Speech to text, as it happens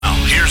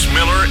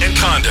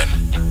Condon.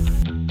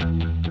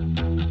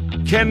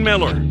 Ken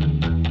Miller.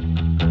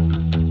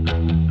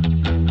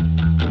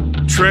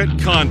 Trent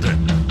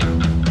Condon.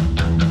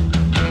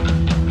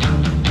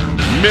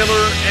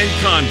 Miller and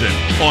Condon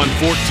on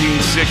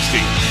 1460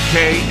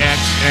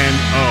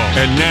 KXNO.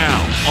 And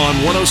now on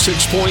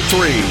 106.3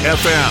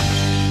 FM.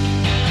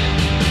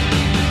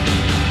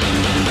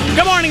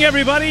 Good morning,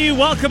 everybody.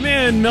 Welcome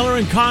in. Miller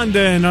and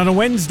Condon on a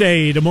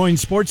Wednesday. Des Moines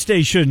Sports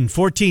Station,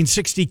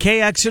 1460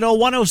 KXNO,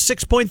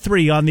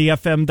 106.3 on the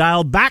FM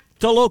dial. Back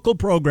to local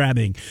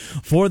programming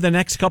for the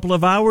next couple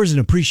of hours, and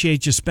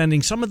appreciate you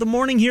spending some of the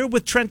morning here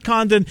with Trent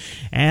Condon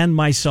and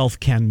myself,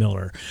 Ken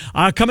Miller.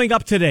 Coming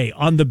up today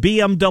on the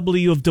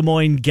BMW of Des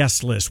Moines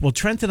guest list. Well,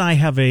 Trent and I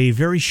have a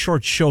very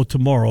short show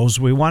tomorrow,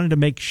 so we wanted to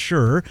make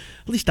sure,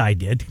 at least I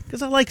did,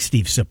 because I like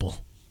Steve Sipple.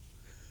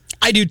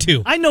 I do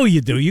too. I know you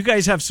do. You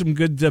guys have some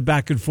good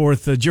back and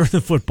forth during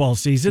the football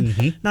season.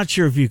 Mm-hmm. Not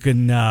sure if you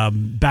can,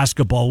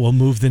 basketball will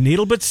move the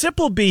needle, but Sip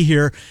will be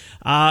here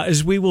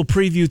as we will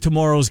preview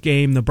tomorrow's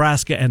game,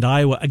 Nebraska and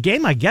Iowa. A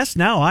game, I guess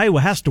now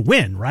Iowa has to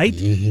win, right?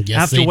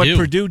 Yes, after what do.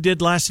 Purdue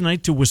did last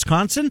night to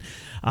Wisconsin.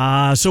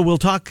 So we'll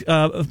talk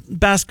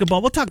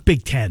basketball. We'll talk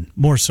Big Ten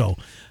more so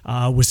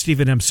with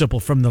Stephen M.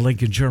 Sipple from the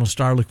Lincoln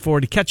Journal-Star. Look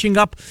forward to catching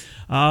up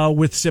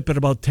with Sip at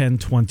about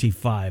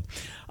 10:25.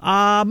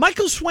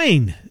 Michael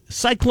Swain,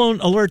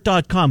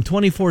 CycloneAlert.com,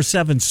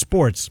 24/7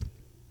 sports.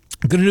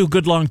 I'm going to do a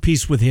good long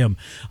piece with him.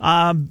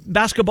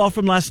 Basketball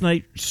from last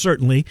night,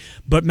 certainly,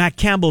 but Matt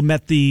Campbell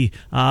met the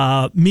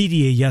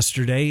media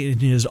yesterday in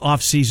his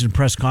off-season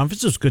press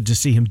conference. It was good to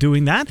see him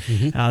doing that.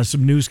 Mm-hmm.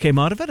 Some news came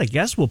out of it, I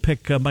guess. We'll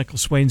pick Michael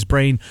Swain's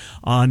brain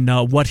on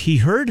what he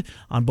heard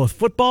on both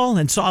football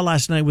and saw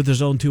last night with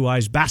his own two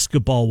eyes,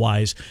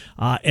 basketball-wise,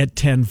 at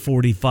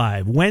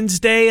 10:45.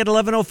 Wednesday at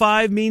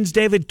 11:05 means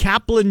David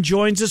Kaplan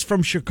joins us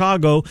from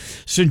Chicago.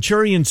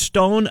 Centurion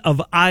Stone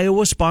of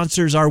Iowa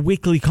sponsors our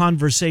weekly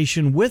conversation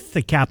with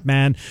the Cap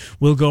Man.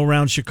 We'll go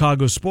around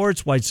Chicago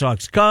sports, White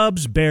Sox,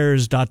 Cubs,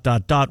 Bears, ...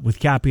 with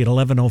Cappy at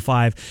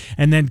 11:05.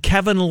 And then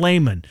Kevin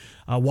Lehman,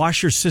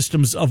 Washer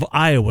Systems of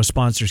Iowa,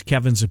 sponsors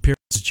Kevin's appearance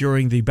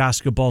during the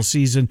basketball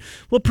season.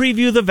 We'll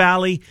preview the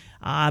Valley,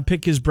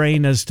 pick his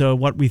brain as to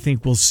what we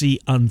think we'll see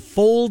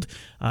unfold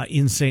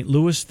in St.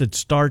 Louis that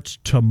starts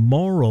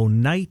tomorrow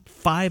night,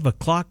 5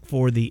 o'clock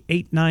for the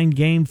 8-9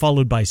 game,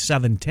 followed by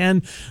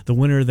 7-10. The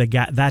winner of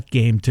that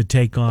game to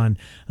take on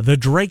the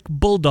Drake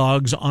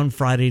Bulldogs on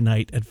Friday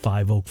night at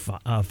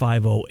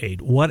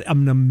 5:08. What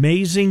an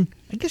amazing,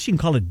 I guess you can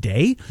call it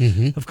day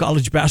of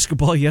college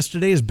basketball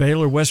yesterday as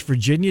Baylor, West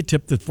Virginia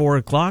tipped at 4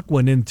 o'clock,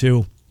 went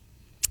into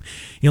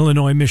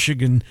Illinois,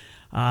 Michigan,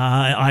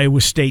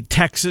 Iowa State,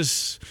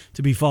 Texas,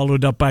 to be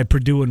followed up by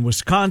Purdue and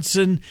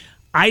Wisconsin.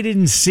 I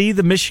didn't see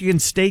the Michigan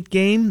State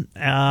game.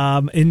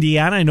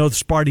 Indiana, I know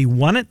Sparty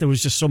won it. There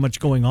was just so much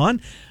going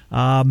on.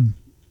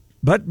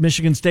 But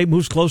Michigan State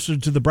moves closer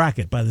to the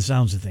bracket by the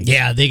sounds of things.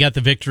 Yeah, they got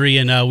the victory,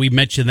 and we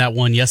mentioned that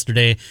one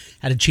yesterday.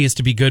 Had a chance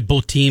to be good.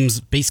 Both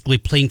teams basically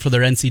playing for their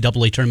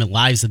NCAA tournament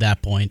lives at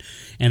that point,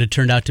 and it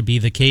turned out to be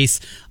the case.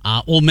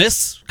 Ole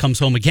Miss comes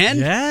home again.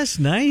 Yes,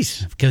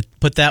 nice.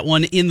 Put that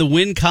one in the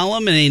win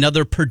column, and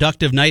another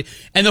productive night.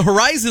 And the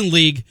Horizon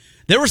League,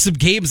 there were some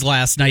games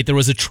last night. There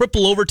was a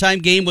triple overtime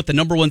game with the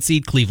number 1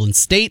 seed Cleveland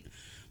State.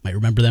 Might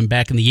remember them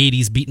back in the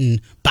 80s beating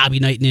Bobby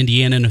Knight in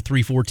Indiana in a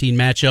 3-14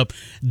 matchup.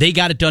 They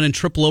got it done in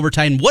triple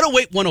overtime.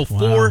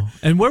 108-104. Wow.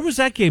 And where was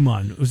that game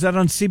on? Was that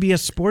on CBS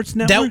Sports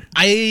Network?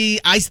 I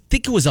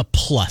think it was a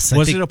plus.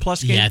 Was it a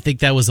plus game? Yeah, I think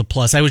that was a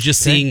plus. I was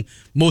just seeing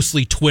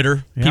mostly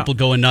Twitter, people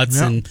going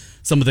nuts, and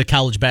some of the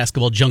college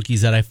basketball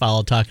junkies that I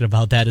follow talking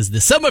about that as the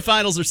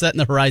semifinals are set in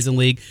the Horizon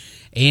League.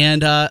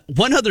 And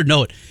one other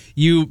note,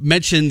 you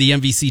mentioned the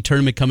MVC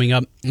tournament coming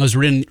up. I was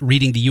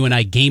reading the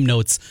UNI game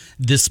notes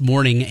this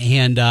morning,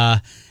 and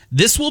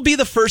this will be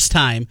the first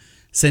time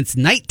since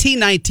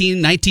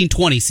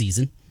 1919-1920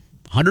 season,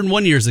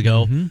 101 years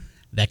ago,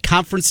 that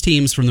conference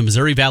teams from the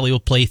Missouri Valley will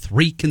play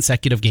 3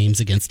 consecutive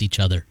games against each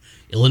other.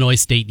 Illinois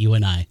State,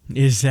 UNI.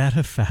 Is that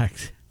a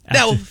fact?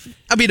 Now,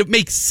 I mean, it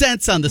makes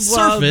sense on the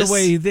surface.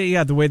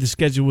 The way the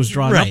schedule was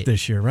drawn up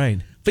this year, right?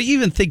 But you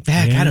even think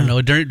back, I don't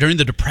know, during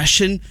the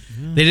Depression,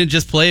 they didn't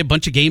just play a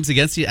bunch of games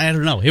against you. I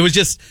don't know. It was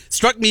just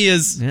struck me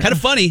as kind of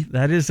funny.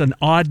 That is an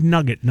odd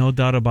nugget, no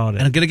doubt about it.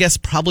 And I'm going to guess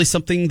probably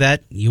something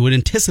that you would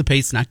anticipate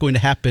is not going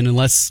to happen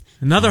unless...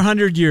 Another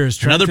 100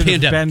 years. Another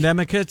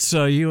pandemic hits.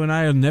 You and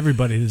I and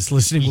everybody that's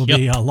listening will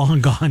be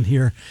long gone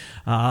here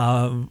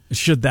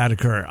should that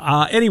occur.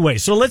 Anyway,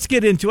 so let's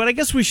get into it. I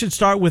guess we should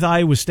start with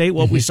Iowa State,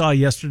 what we saw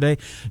yesterday.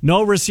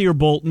 No Rasir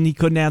Bolton. He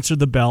couldn't answer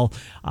the bell.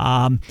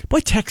 Boy,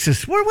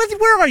 Texas, where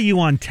are you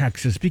on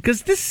Texas?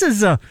 Because this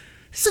is a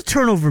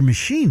turnover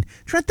machine.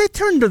 Trent, they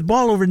turned the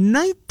ball over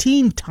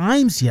 19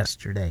 times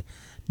yesterday.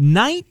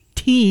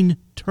 19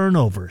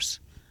 turnovers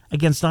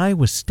against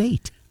Iowa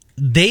State.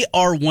 They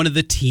are one of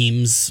the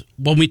teams,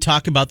 when we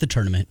talk about the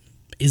tournament,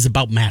 is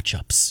about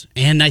matchups.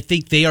 And I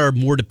think they are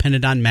more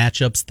dependent on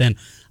matchups than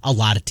a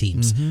lot of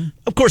teams.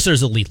 Of course,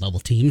 there's elite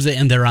level teams,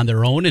 and they're on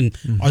their own. And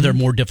are there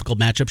more difficult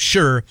matchups?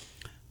 Sure.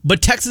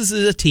 But Texas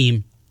is a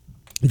team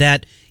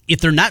that if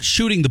they're not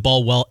shooting the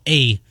ball well,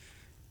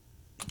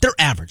 they're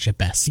average at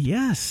best.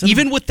 Yes.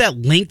 Even with that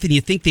length, and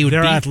you think they would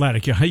they're be...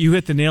 athletic. You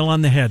hit the nail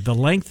on the head. The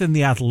length and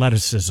the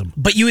athleticism.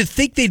 But you would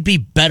think they'd be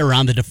better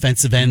on the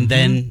defensive end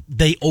than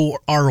they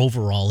are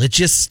overall. It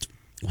just,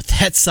 with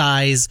that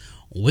size,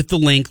 with the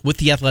length, with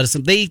the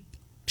athleticism, they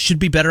should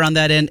be better on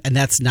that end, and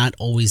that's not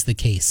always the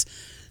case.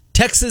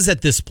 Texas,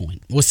 at this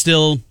point, was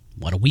still,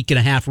 a week and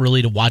a half,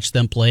 really, to watch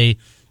them play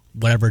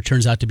whatever it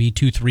turns out to be,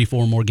 2, 3,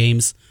 4 more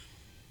games.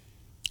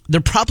 They're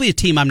probably a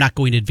team I'm not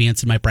going to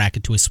advance in my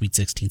bracket to a Sweet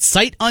 16.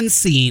 Sight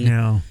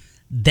unseen,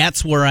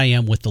 that's where I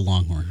am with the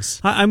Longhorns.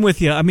 I'm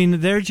with you. I mean,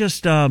 they're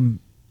just... they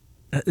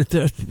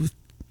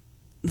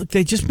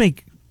just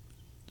make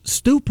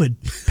stupid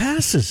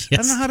passes.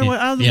 Yes. I don't know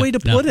how the way to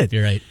put it.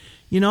 You're right.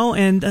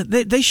 And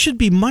they should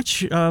be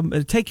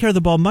take care of the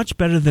ball much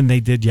better than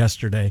they did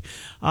yesterday.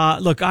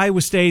 Look,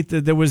 Iowa State,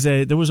 there was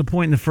a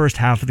point in the first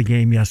half of the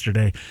game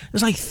yesterday. It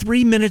was like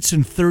 3 minutes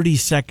and 30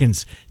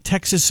 seconds.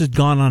 Texas had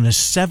gone on a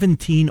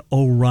 17-0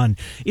 run.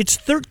 It's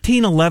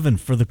 13-11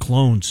 for the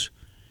Clones.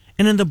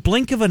 And in the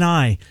blink of an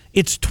eye,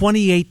 it's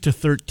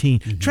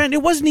 28-13. Trent,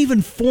 it wasn't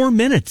even 4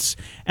 minutes,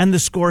 and the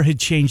score had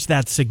changed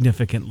that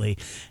significantly.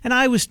 And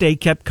Iowa State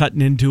kept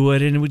cutting into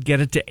it, and it would get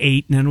it to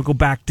 8, and then it would go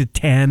back to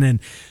 10, and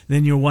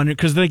then you're wondering,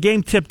 because the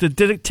game tipped,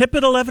 did it tip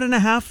at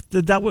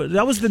 11.5?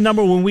 That was the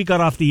number when we got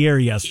off the air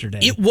yesterday.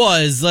 It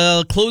was.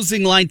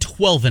 Closing line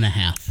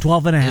 12.5.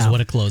 12.5. Is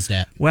what it closed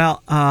at.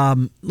 Well,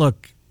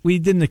 look, we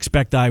didn't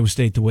expect Iowa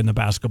State to win the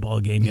basketball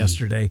game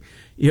yesterday.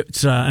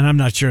 It's and I'm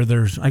not sure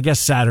I guess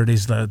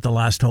Saturday's the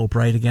last hope,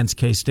 right, against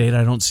K-State.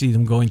 I don't see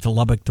them going to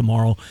Lubbock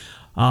tomorrow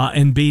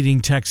and beating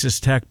Texas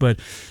Tech, but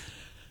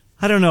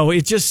I don't know.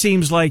 It just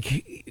seems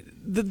like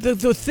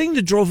the thing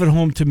that drove it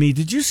home to me,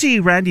 did you see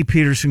Randy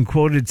Peterson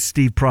quoted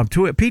Steve Prohm?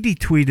 PD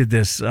tweeted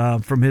this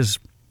from his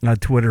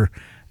Twitter,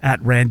 at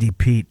Randy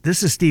Pete.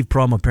 This is Steve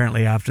Prohm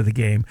apparently after the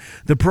game.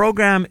 The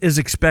program is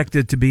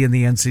expected to be in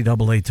the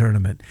NCAA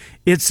tournament.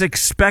 It's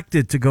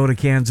expected to go to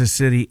Kansas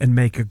City and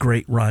make a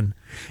great run.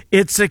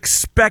 It's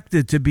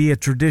expected to be a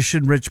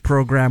tradition-rich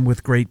program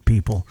with great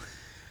people.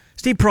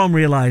 Steve Prohm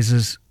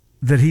realizes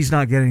that he's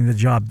not getting the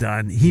job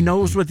done. He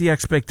knows what the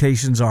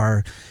expectations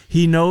are.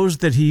 He knows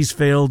that he's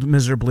failed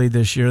miserably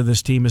this year.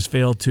 This team has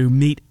failed to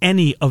meet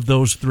any of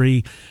those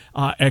three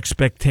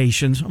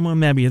expectations. Well,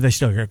 maybe they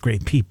still got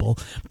great people,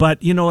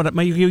 but you know what?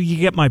 You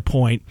get my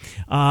point.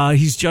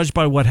 He's judged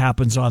by what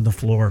happens on the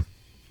floor.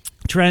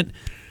 Trent,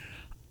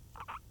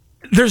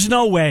 there's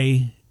no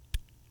way.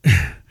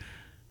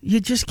 You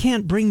just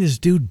can't bring this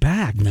dude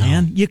back,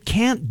 man. You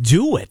can't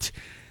do it.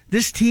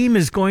 This team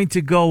is going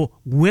to go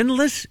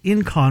winless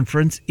in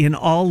conference in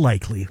all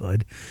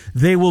likelihood.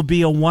 They will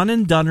be a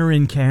one-and-doner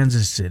in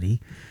Kansas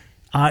City.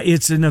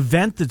 It's an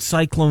event that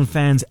Cyclone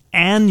fans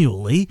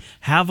annually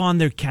have on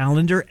their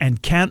calendar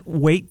and can't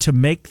wait to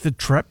make the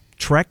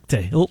trek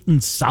to Hilton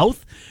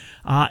South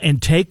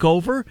and take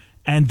over.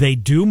 And they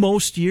do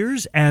most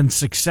years, and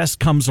success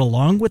comes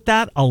along with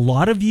that a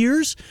lot of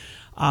years.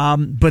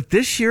 But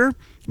this year,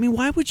 I mean,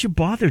 why would you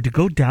bother to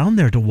go down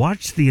there to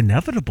watch the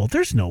inevitable?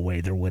 There's no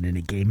way they're winning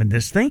a game in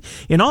this thing.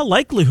 In all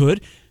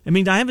likelihood, I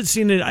mean, I haven't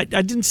seen it. I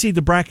didn't see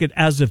the bracket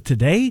as of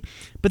today,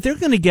 but they're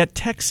going to get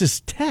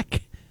Texas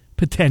Tech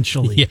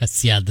potentially.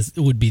 Yes, yeah, this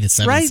would be the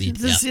 7th seed.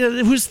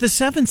 Who's the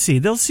 7th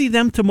seed? They'll see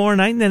them tomorrow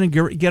night and then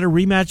get a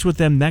rematch with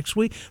them next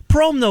week.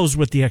 Prohm knows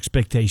what the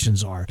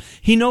expectations are.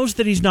 He knows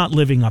that he's not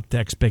living up to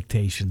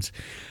expectations.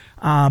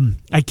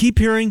 I keep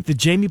hearing that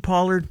Jamie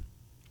Pollard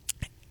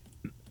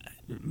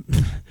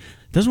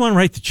doesn't want to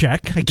write the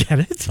check. I get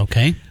it.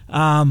 Okay.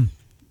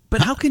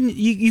 But how can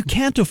you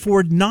can't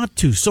afford not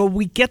to? So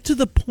we get to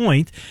the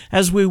point,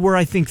 as we were,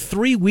 I think,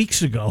 3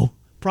 weeks ago,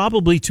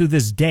 probably to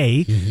this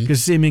day,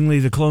 because seemingly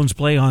the Clones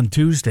play on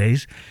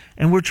Tuesdays,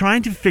 and we're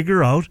trying to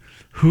figure out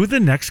who the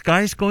next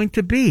guy is going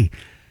to be.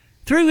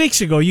 3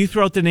 weeks ago, you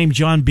threw out the name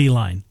John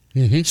Beilein.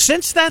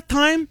 Since that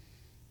time,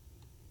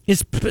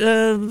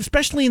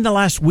 especially in the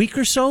last week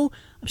or so,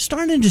 I'm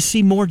starting to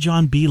see more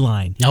John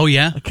Beilein. Oh,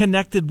 yeah?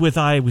 Connected with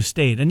Iowa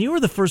State. And you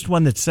were the first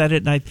one that said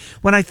it. And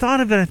when I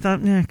thought of it, I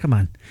thought, come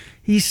on.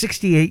 He's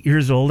 68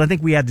 years old. I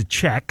think we had to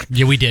check.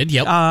 Yeah, we did.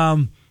 Yep. I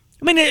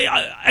mean,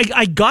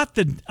 I got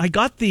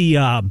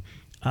the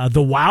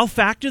wow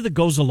factor that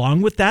goes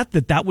along with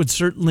that would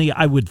certainly,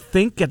 I would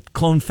think, get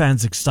Clone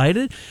fans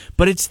excited.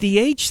 But it's the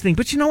age thing.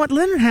 But you know what?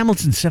 Leonard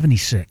Hamilton's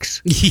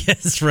 76.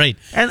 Yes, right.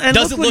 And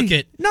doesn't look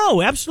it.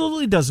 No,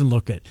 absolutely doesn't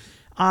look it.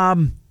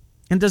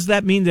 And does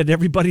that mean that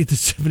everybody at the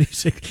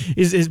 76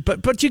 is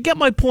but you get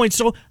my point.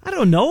 So I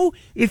don't know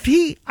if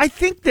I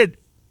think that,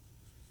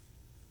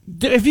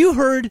 have you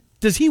heard,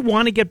 does he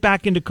want to get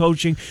back into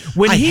coaching?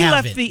 When he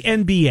left the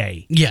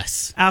NBA.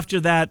 Yes.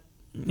 After that,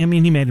 I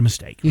mean, he made a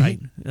mistake, right?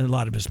 A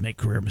lot of us make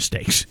career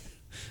mistakes.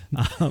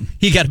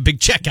 He got a big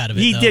check out of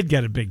it. He did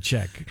get a big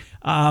check.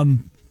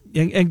 And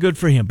good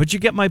for him. But you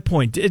get my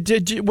point.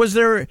 Was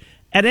there,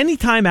 at any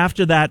time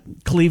after that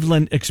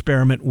Cleveland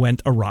experiment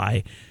went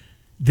awry,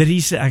 that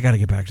he said, I got to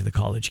get back to the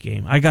college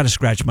game. I got to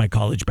scratch my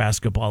college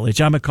basketball itch.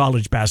 I'm a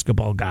college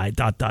basketball guy, ...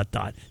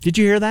 Did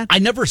you hear that? I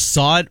never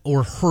saw it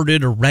or heard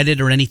it or read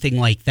it or anything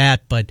like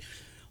that, but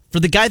for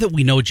the guy that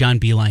we know John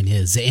Beilein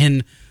is,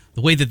 and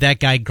the way that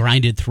guy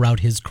grinded throughout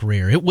his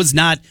career, it was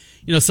not,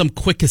 some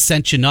quick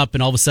ascension up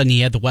and all of a sudden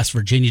he had the West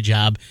Virginia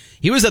job.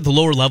 He was at the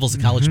lower levels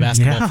of college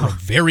basketball for a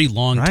very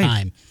long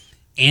time,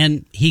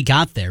 and he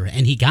got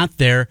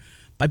there,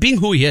 by being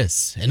who he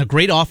is, and a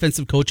great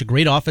offensive coach, a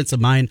great offensive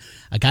mind,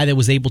 a guy that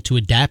was able to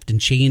adapt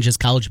and change as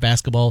college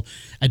basketball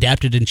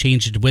adapted and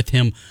changed with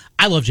him.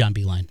 I love John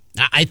Beilein.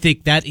 I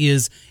think that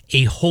is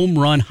a home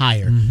run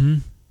hire.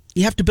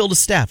 You have to build a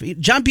staff.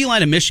 John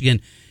Beilein of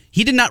Michigan,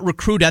 he did not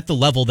recruit at the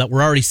level that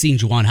we're already seeing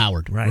Juwan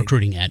Howard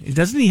recruiting at.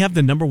 Doesn't he have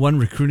the number one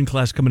recruiting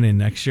class coming in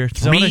next year?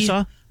 Is that what I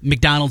saw?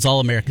 McDonald's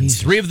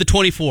All-Americans. 3 of the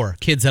 24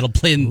 kids that'll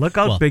play in... Look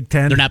out, Big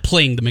Ten. They're not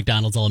playing the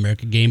McDonald's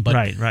All-American game, but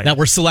that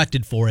were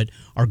selected for it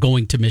are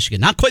going to Michigan.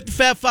 Not quite the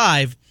Fab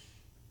 5,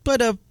 but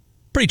a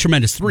pretty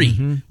tremendous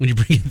 3 when you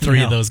bring in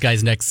 3 of those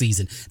guys next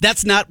season.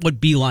 That's not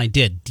what Beilein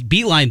did.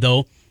 Beilein,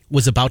 though,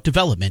 was about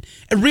development.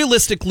 And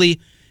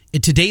realistically,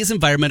 in today's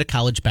environment of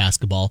college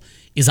basketball,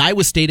 is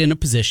Iowa State in a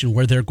position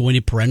where they're going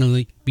to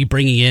perennially be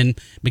bringing in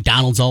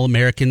McDonald's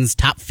All-Americans,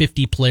 top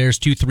 50 players,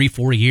 2, 3,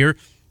 4 a year?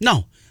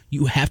 No.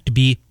 You have to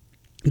be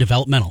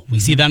developmental. We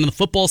see that on the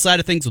football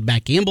side of things with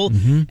Matt Campbell,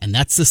 and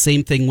that's the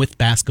same thing with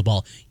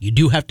basketball. You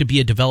do have to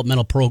be a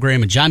developmental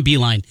program, and John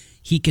Beilein,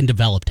 he can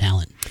develop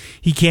talent.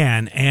 He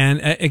can,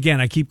 and again,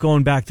 I keep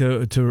going back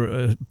to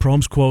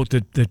Prohm's quote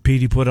that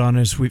Petey put on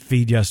his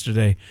feed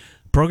yesterday.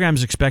 Program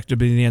is expected to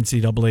be in the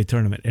NCAA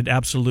tournament. It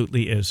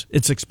absolutely is.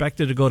 It's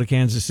expected to go to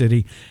Kansas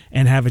City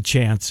and have a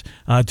chance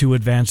to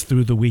advance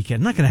through the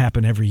weekend. Not going to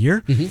happen every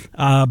year,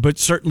 but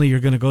certainly you're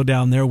going to go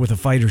down there with a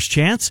fighter's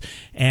chance,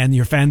 and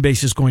your fan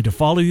base is going to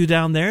follow you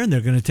down there, and they're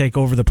going to take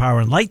over the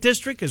Power and Light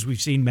District, as we've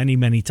seen many,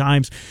 many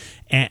times.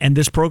 And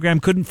this program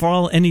couldn't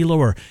fall any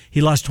lower. He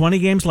lost 20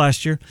 games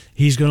last year.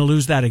 He's going to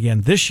lose that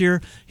again this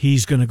year.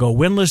 He's going to go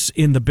winless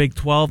in the Big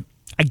 12.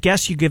 I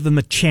guess you give them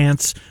a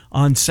chance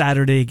on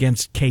Saturday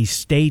against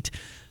K-State.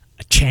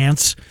 A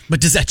chance. But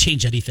does that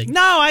change anything?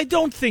 No, I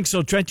don't think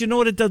so, Trent. You know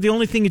what it does? The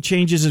only thing it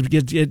changes is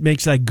it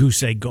makes that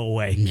goose egg go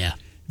away. Yeah.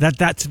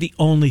 That's the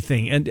only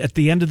thing. And at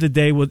the end of the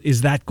day,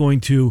 is that going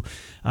to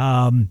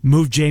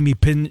move Jamie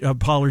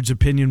Pollard's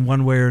opinion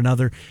one way or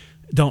another?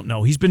 Don't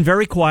know. He's been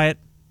very quiet.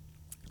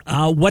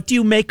 What do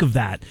you make of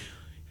that?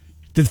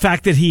 The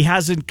fact that he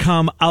hasn't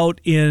come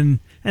out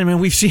in... I mean,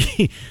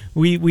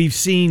 we've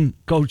seen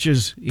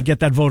coaches get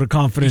that vote of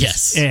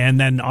confidence, and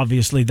then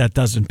obviously that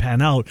doesn't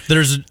pan out.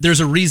 There's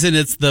a reason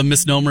it's the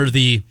misnomer,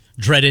 the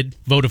dreaded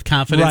vote of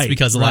confidence,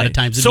 because a lot of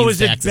times it means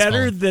is it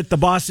better that the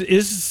boss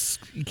is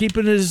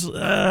keeping his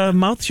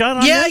mouth shut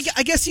on this?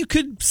 I guess you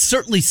could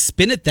certainly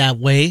spin it that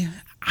way.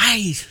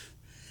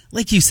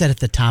 Like you said at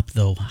the top,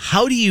 though,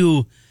 how do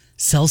you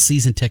sell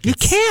season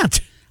tickets? You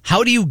can't.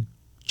 How do you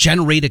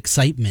generate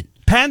excitement?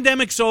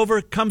 Pandemic's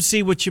over. Come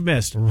see what you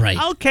missed. Right.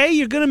 Okay,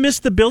 you're going to miss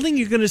the building.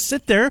 You're going to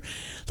sit there.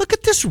 Look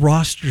at this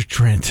roster,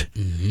 Trent.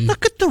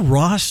 Look at the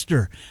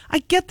roster. I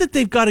get that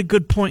they've got a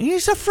good point.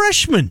 He's a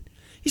freshman.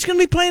 He's going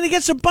to be playing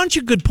against a bunch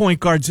of good point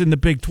guards in the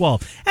Big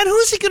 12. And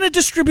who's he going to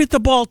distribute the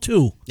ball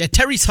to? Yeah,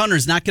 Tyrese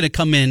Hunter's not going to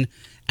come in,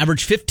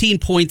 average 15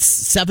 points,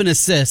 7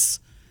 assists,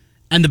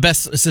 and the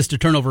best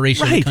assist-to-turnover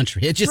ratio in the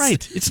country.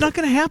 It's not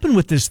going to happen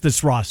with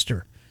this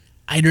roster.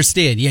 I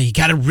understand. Yeah, you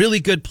got a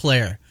really good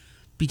player.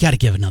 You got to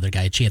give another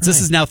guy a chance. This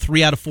is now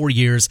 3 out of 4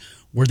 years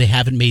where they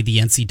haven't made the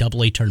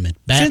NCAA tournament.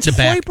 Since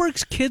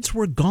Hoiberg's kids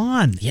were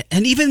gone. Yeah,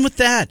 and even with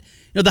that,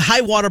 the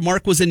high water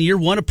mark was in year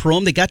 1 of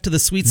Prohm. They got to the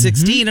Sweet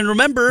 16, and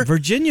remember,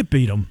 Virginia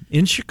beat them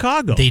in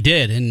Chicago. They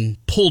did,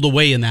 and pulled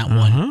away in that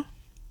one.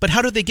 But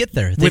how did they get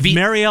there? With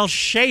Mariel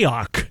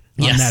Shayok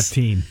on that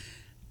team.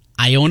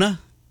 Iona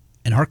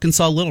and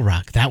Arkansas Little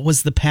Rock. That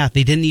was the path.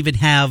 They didn't even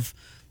have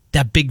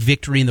that big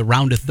victory in the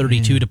round of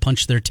 32 to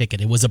punch their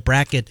ticket. It was a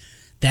bracket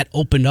that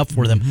opened up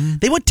for them.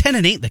 They went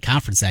 10-8 in the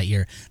conference that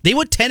year. They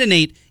went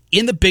 10-8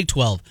 in the Big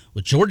 12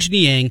 with George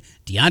Niang,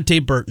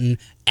 Deontay Burton,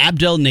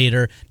 Abdel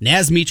Nader,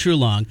 Naz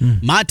Mitrou-Long,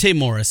 Monte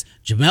Morris,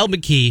 Jamel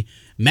McKee,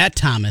 Matt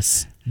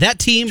Thomas. That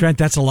team... Trent,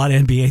 that's a lot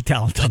of NBA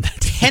talent on that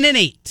team.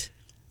 10-8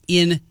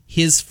 in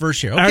his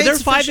first year. Okay, are there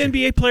 5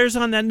 NBA players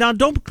on that? Now,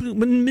 don't...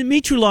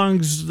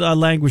 Mitrou-Long's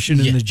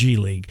languishing in the G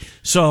League.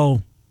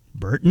 So,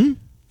 Burton,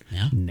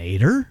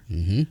 Nader,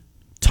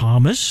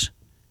 Thomas,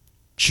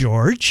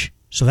 George...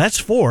 So that's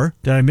 4.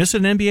 Did I miss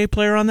an NBA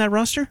player on that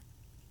roster?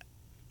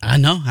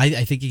 No,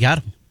 I think you got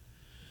him.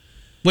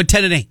 Went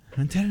 10-8.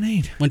 Went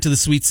 10-8. Went to the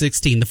Sweet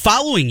 16. The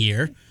following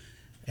year,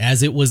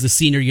 as it was the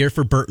senior year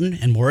for Burton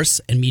and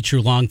Morris and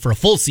Mitrou-Long for a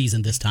full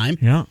season this time.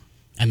 Yeah.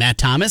 And Matt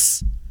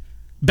Thomas,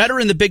 better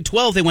in the Big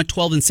 12. They went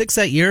 12-6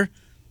 that year,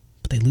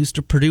 but they lose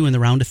to Purdue in the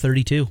round of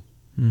 32.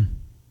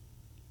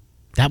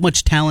 That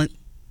much talent.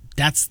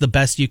 That's the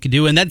best you can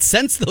do. And then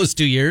since those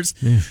 2 years,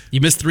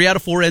 you missed 3 out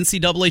of 4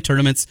 NCAA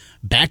tournaments,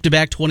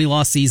 back-to-back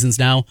 20-loss seasons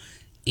now,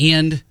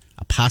 and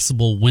a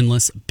possible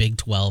winless Big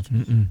 12.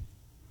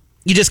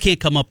 You just can't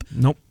come up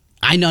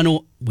I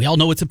know we all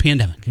know it's a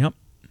pandemic. Yep.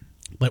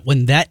 But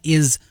when that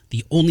is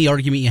the only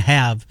argument you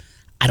have,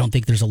 I don't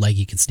think there's a leg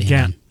you can stand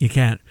on. You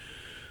can't.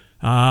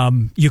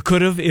 You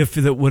could have if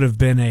it would have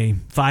been a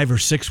 5 or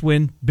 6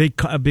 win Big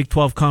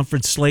 12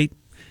 conference slate,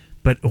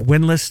 but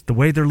winless. The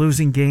way they're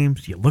losing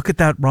games, you look at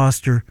that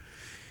roster.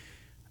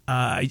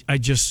 I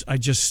just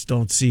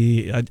don't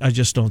see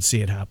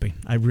it happening.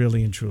 I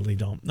really and truly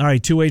don't. All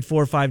right,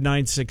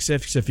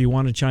 284-5966. If you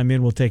want to chime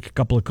in, we'll take a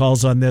couple of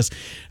calls on this.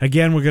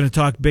 Again, we're going to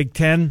talk Big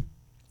Ten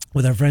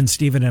with our friend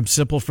Stephen M.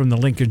 Sipple from the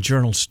Lincoln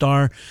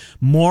Journal-Star.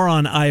 More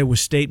on Iowa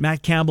State.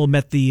 Matt Campbell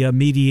met the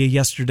media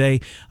yesterday.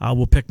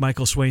 We'll pick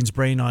Michael Swain's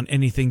brain on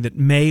anything that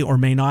may or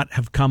may not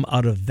have come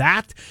out of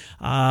that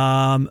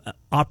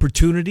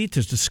opportunity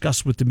to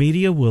discuss with the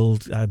media. We'll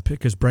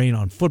pick his brain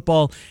on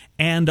football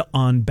and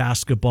on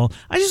basketball.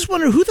 I just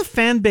wonder who the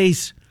fan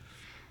base...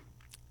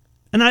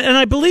 And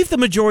I believe the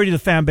majority of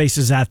the fan base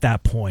is at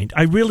that point.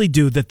 I really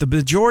do, that the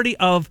majority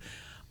of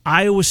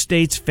Iowa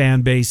State's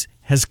fan base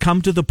has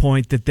come to the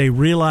point that they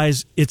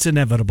realize it's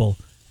inevitable.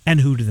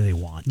 And who do they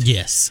want?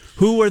 Yes.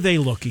 Who are they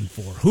looking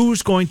for?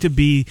 Who's going to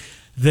be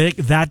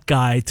that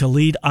guy to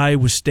lead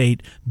Iowa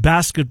State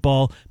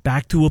basketball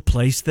back to a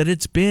place that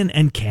it's been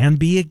and can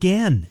be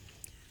again?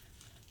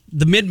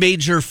 The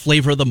mid-major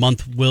flavor of the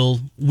month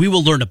we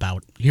will learn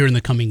about here in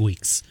the coming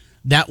weeks.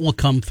 That will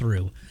come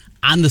through.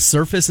 On the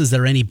surface, is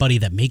there anybody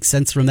that makes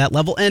sense from that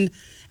level? And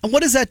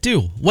what does that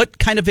do? What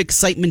kind of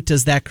excitement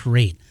does that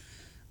create?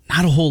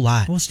 Not a whole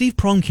lot. Well, Steve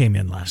Prohm came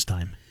in last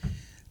time.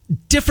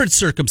 Different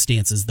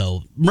circumstances,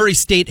 though. Murray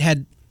State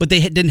but they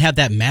didn't have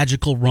that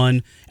magical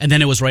run, and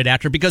then it was right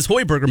after. Because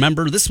Hoiberg,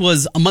 remember, this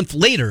was a month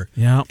later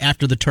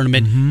after the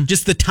tournament. Mm-hmm.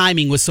 Just the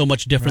timing was so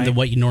much different than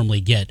what you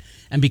normally get.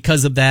 And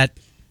because of that,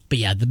 but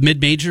yeah, the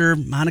mid-major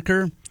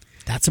moniker,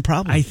 that's a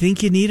problem. I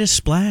think you need a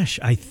splash.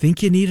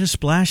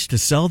 To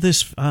sell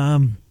this.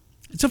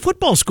 It's a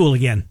football school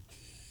again.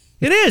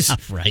 It is. All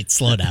right,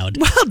 slow down.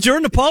 Well,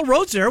 during the Paul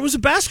Rhodes era, it was a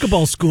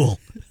basketball school.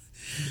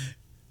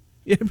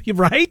 You're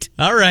right?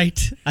 All right.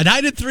 A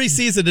 9-3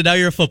 season, and now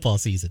you're a football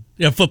season.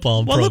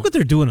 Football. Well, look what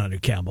they're doing under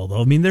Campbell,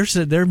 though. I mean,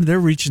 they're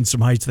reaching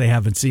some heights they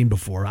haven't seen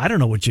before. I don't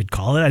know what you'd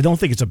call it. I don't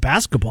think it's a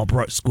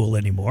baskall school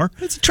anymore.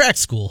 It's a track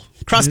school,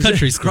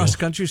 cross-country school.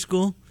 Cross-country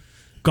school?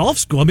 Golf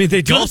school. I mean,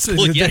 they've got some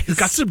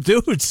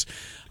dudes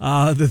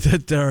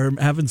that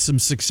are having some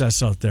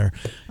success out there.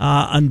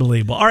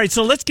 Unbelievable. All right,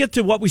 so let's get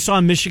to what we saw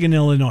in Michigan,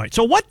 Illinois.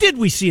 So what did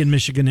we see in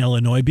Michigan,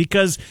 Illinois?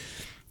 Because,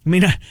 I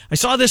mean, I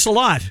saw this a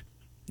lot.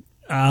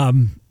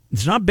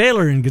 It's not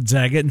Baylor and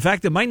Gonzaga. In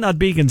fact, it might not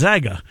be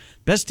Gonzaga.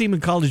 Best team in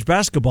college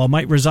basketball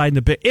might reside in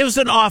the pit. It was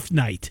an off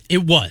night.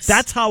 It was.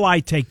 That's how I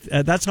take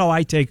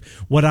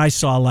what I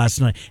saw last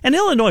night. And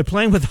Illinois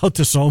playing without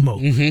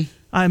Tosomo. Mm-hmm.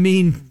 I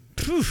mean,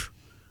 phew.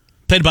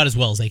 Played about as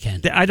well as they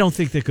can. I don't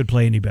think they could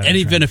play any better. And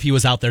even if he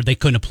was out there, they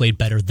couldn't have played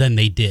better than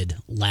they did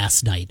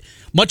last night.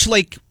 Much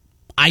like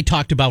I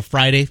talked about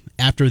Friday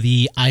after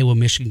the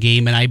Iowa-Michigan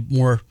game, and I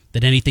more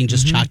than anything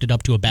just chalked it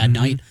up to a bad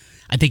night.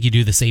 I think you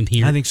do the same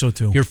here. I think so,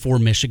 too. Here for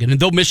Michigan. And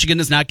though Michigan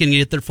is not going to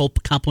get their full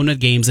complement of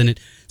games, and it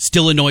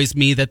still annoys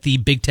me that the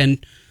Big Ten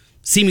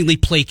seemingly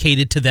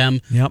placated to them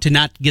to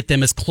not get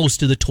them as close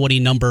to the 20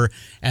 number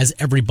as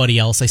everybody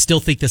else. I still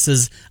think this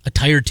is a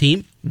tired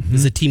team.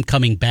 This is a team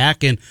coming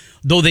back. And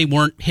though they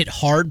weren't hit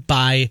hard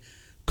by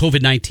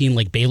COVID-19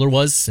 like Baylor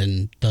was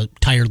and the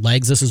tired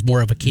legs, this is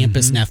more of a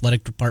campus and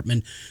athletic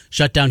department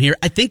shutdown here.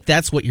 I think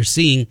that's what you're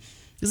seeing.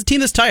 It's a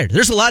team that's tired.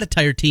 There's a lot of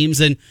tired teams.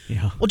 And,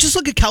 well, just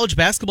look at college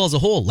basketball as a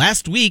whole.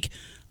 Last week,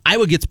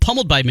 Iowa gets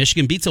pummeled by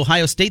Michigan, beats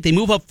Ohio State. They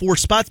move up 4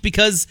 spots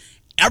because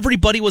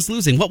everybody was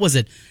losing. What was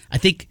it? I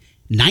think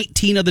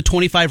 19 of the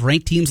 25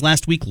 ranked teams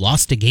last week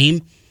lost a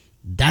game.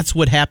 That's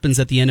what happens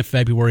at the end of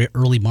February,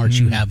 early March.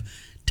 You have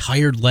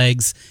tired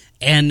legs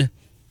and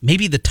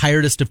maybe the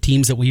tiredest of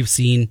teams that we've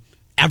seen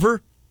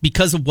ever,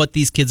 because of what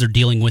these kids are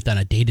dealing with on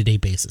a day-to-day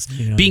basis.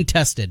 Being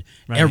tested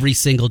every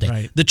single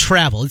day. The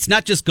travel. It's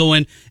not just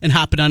going and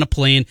hopping on a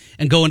plane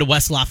and going to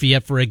West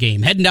Lafayette for a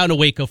game, heading down to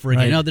Waco for a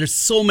game. No, there's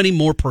so many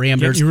more parameters.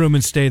 Get in your room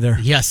and stay there.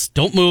 Yes,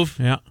 don't move.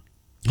 Yeah.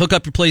 Hook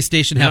up your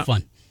PlayStation, have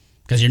fun,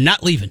 because you're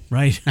not leaving.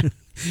 Right.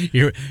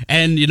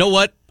 And you know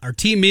what? Our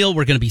team meal,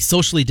 we're going to be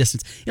socially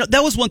distanced.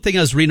 That was one thing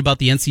I was reading about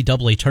the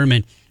NCAA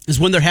tournament, is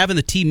when they're having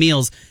the team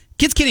meals,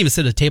 kids can't even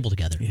sit at a table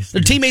together. Yes,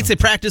 their teammates, they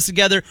practice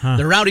together.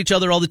 They're around each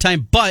other all the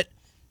time. But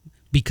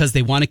because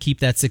they want to keep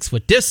that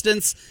 6-foot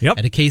distance,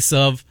 in a case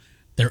of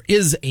there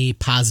is a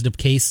positive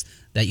case,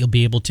 that you'll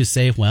be able to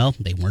say, well,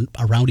 they weren't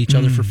around each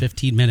other for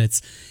 15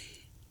 minutes.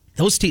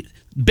 Those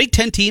Big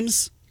Ten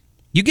teams,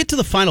 you get to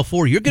the Final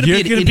Four, you're going to be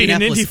in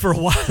Indianapolis Indy for a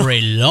while. For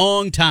a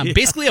long time.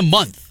 Basically a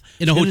month.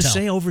 In a hotel. I was going to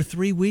say over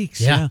 3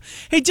 weeks. Yeah.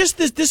 Hey, just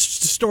this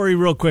story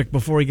real quick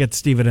before we get to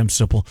Stephen M.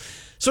 Sipple.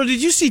 So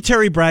did you see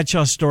Terry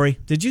Bradshaw's story?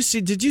 Did you see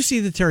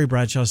the Terry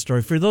Bradshaw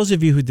story? For those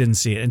of you who didn't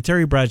see it, and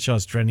Terry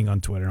Bradshaw's trending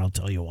on Twitter, and I'll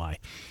tell you why.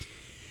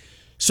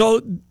 So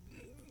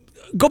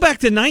go back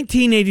to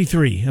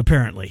 1983,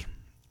 apparently.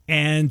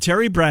 And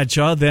Terry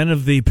Bradshaw, then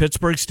of the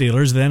Pittsburgh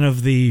Steelers, then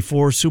of the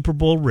 4 Super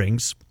Bowl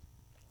rings,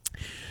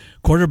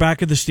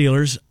 quarterback of the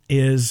Steelers,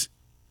 is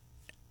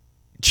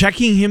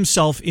checking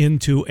himself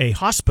into a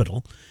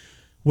hospital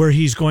where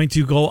he's going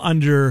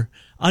to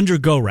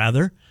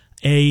undergo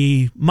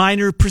a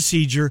minor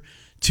procedure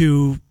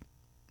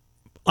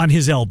on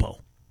his elbow,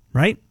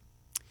 right?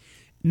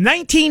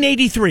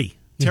 1983,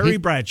 Terry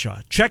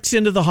Bradshaw checks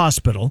into the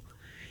hospital,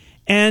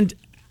 and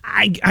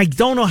I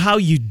don't know how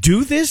you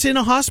do this in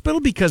a hospital,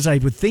 because I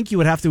would think you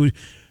would have to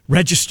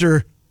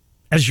register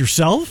as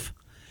yourself.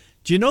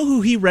 Do you know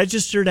who he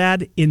registered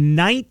at in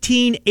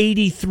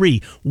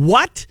 1983?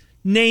 What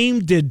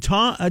name did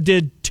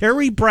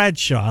Terry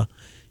Bradshaw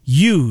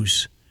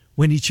use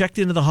when he checked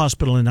into the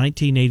hospital in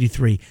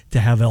 1983 to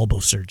have elbow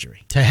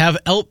surgery? To have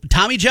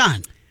Tommy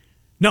John?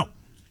 No.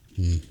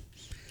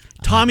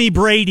 Tommy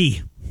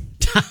Brady.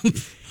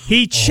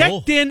 He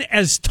checked in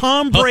as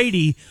Tom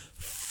Brady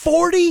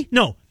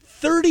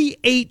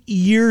 38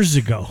 years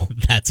ago.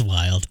 That's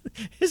wild.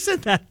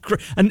 Isn't that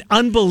an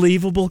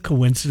unbelievable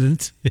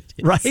coincidence?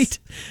 Right?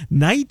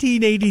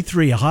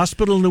 1983, a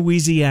hospital in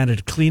Louisiana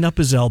to clean up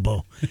his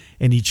elbow,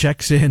 and he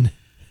checks in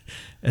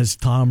as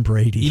Tom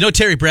Brady. You know,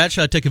 Terry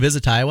Bradshaw took a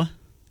visit to Iowa?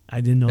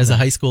 I didn't know as that. A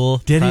high school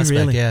Did prospect. He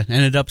really? Yeah,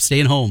 ended up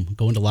staying home,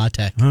 going to La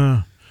Tech.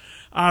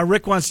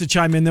 Rick wants to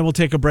chime in, then we'll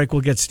take a break.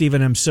 We'll get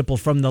Stephen M. Sipple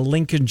from the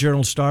Lincoln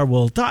Journal-Star.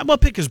 We'll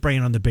pick his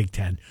brain on the Big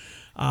Ten.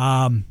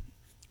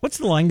 What's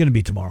the line going to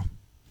be tomorrow?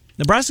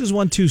 Nebraska's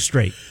won 2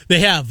 straight. They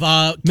have.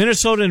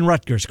 Minnesota and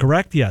Rutgers,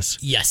 correct? Yes.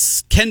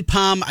 Yes. Ken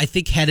Palm, I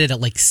think, had it at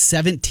like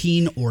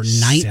 17 or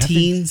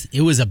 19.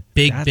 It was a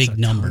big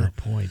number. Ton of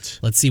points.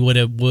 Let's see what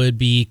it would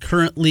be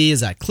currently.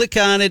 As I click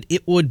on it,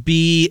 it would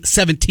be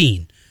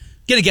 17.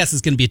 Gonna guess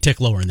it's going to be a tick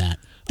lower than that.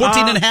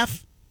 14 and a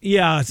half?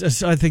 Yeah,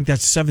 I think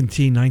that's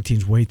 17. 19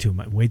 is way too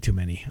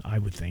many, I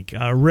would think.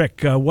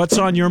 Rick, what's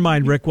on your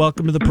mind, Rick?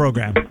 Welcome to the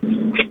program.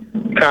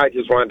 I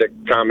just wanted to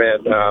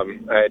comment.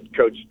 I had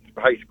coached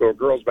high school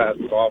girls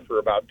basketball for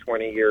about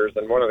 20 years,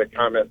 and one of the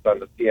comments on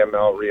the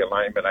CML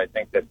realignment I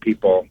think that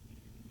people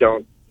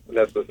don't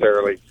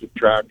necessarily keep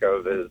track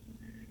of is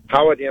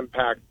how it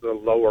impacts the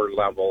lower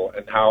level,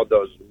 and how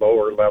those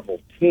lower level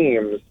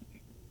teams,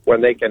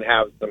 when they can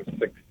have some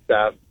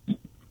success,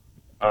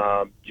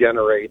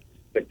 generate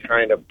the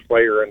kind of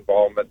player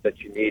involvement that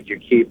you need. You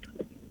keep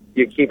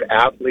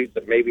athletes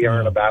that maybe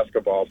aren't a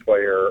basketball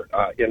player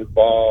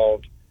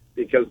involved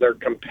because they're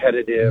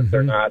competitive.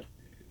 They're not.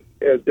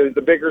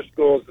 The bigger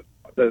schools,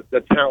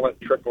 the talent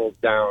trickles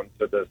down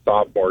to the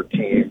sophomore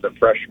team, the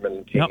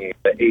freshman team,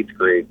 the 8th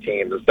grade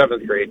team, the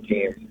 7th grade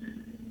team.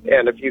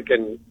 And if you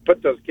can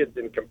put those kids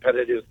in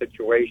competitive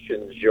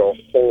situations, you'll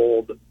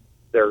hold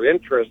their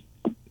interest,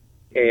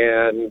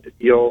 and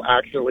you'll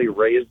actually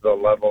raise the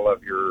level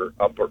of your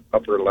upper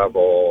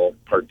level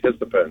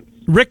participants.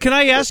 Rick, can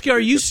I ask you, are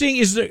you seeing,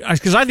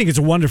 because I think it's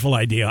a wonderful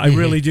idea, I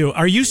really do.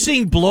 Are you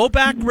seeing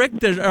blowback,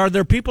 Rick? Are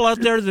there people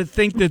out there that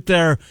think that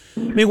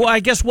I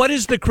guess what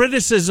is the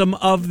criticism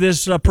of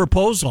this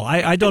proposal?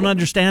 I don't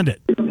understand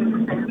it.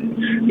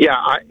 Yeah,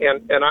 I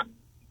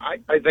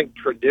think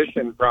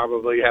tradition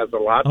probably has a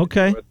lot to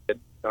do with it.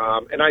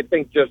 And I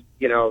think just,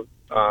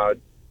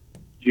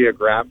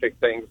 geographic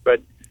things,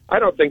 but I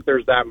don't think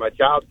there's that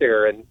much out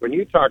there. And when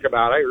you talk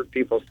about, I heard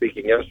people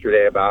speaking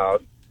yesterday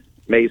about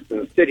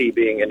Mason City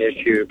being an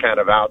issue kind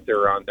of out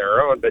there on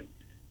their own, but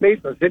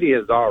Mason City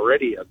is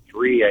already a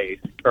 4A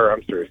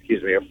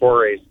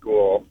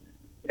school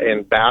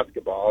in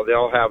basketball.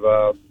 They'll have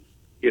a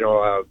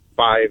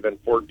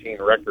 5-14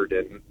 record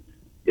in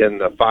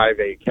the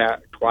 5A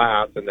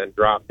class, and then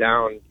drop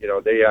down.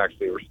 They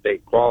actually were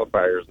state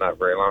qualifiers not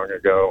very long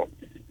ago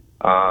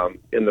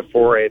in the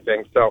 4A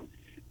thing. So,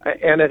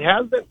 and it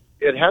hasn't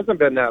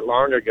been that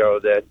long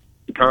ago that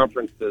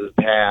conferences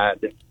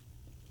had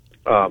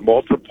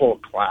multiple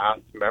class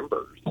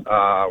members.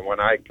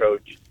 When I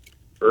coached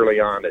early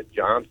on at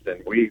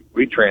Johnston, we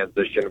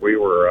transitioned. We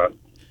were a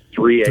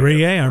 3A.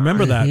 3A, I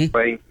remember that.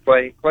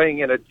 Playing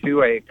in a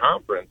 2A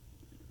conference.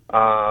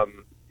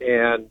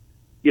 And,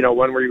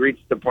 when we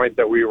reached the point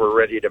that we were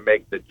ready to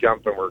make the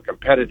jump and were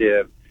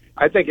competitive,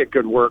 I think it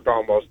could work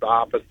almost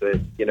opposite,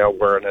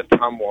 where an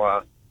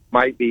Ottumwa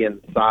might be in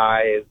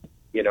size,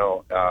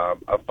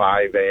 a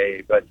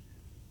 5A, but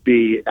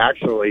be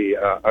actually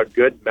a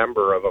good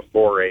member of a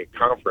 4A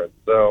conference.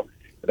 So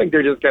I think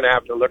they're just going to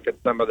have to look at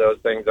some of those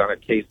things on a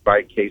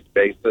case-by-case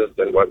basis,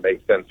 and what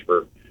makes sense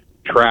for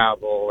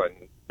travel and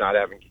not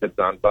having kids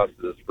on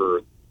buses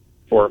for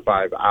 4 or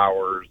 5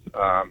 hours.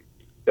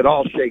 It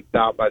all shakes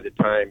out by the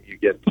time you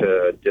get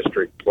to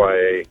district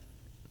play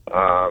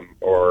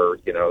or,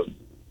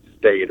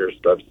 state or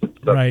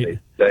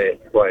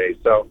sub-state play.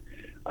 So,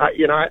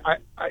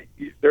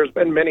 there's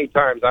been many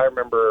times I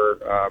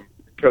remember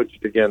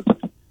coached against,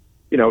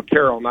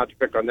 Carroll, not to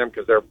pick on them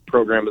because their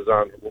program is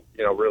on,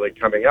 really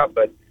coming up.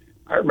 But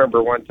I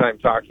remember one time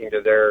talking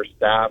to their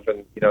staff,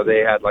 and, they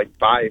had like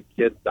 5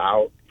 kids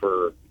out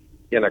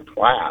in a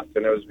class,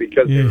 and it was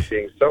because they were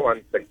being so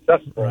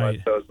unsuccessful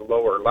at those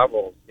lower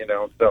levels,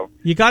 So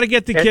you got to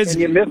get the kids,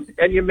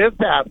 and you miss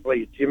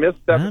athletes, you miss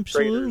 7th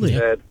graders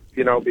that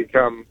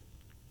become.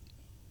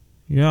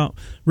 Yeah.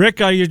 Rick,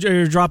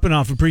 you're dropping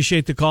off.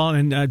 Appreciate the call.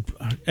 And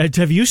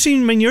have you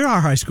seen, I mean, you're our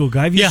high school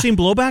guy. Have you seen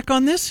blowback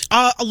on this?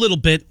 A little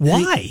bit.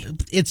 Why?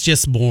 It's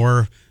just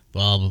more,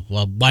 well,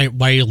 why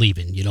are you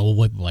leaving? You know,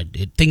 what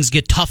things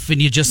get tough and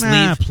you just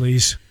leave.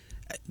 Please.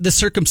 The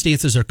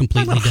circumstances are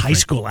completely different. High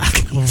school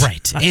athlete.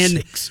 Right.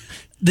 And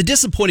the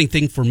disappointing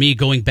thing for me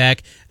going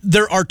back,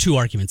 there are two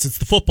arguments. It's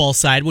the football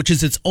side, which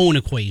is its own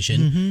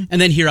equation. Mm-hmm. And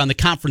then here on the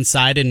conference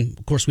side, and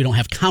of course we don't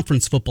have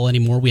conference football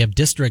anymore, we have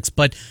districts,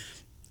 but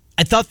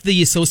I thought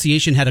the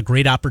association had a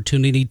great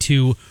opportunity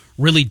to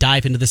really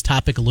dive into this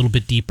topic a little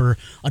bit deeper,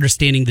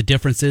 understanding the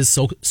differences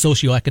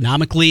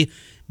socioeconomically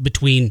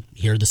between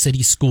here the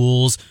city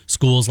schools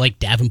like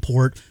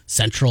Davenport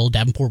Central,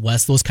 Davenport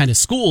West, those kind of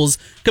schools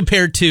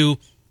compared to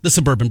the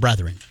suburban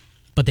brethren.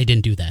 But they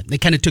didn't do that. They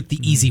kind of took the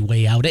easy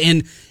way out.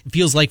 And it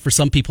feels like for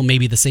some people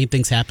maybe the same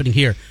thing's happening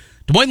here.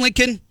 Des Moines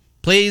Lincoln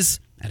plays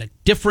at a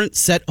different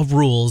set of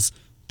rules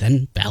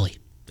than Valley.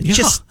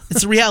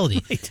 It's a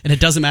reality. Right. And it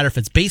doesn't matter if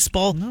it's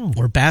baseball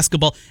or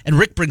basketball. And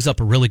Rick brings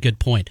up a really good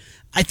point.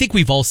 I think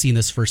we've all seen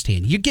this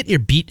firsthand. You're getting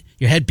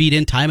your head beat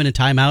in time in and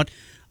time out.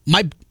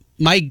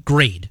 My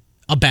grade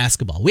of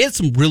basketball, we had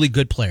some really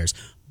good players.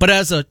 But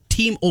as a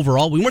team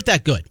overall, we weren't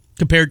that good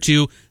compared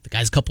to the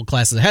guys a couple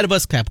classes ahead of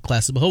us, a couple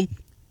classes behind.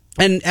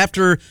 And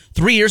after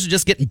 3 years of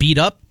just getting beat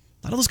up,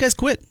 a lot of those guys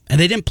quit. And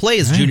they didn't play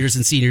as juniors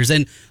and seniors.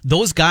 And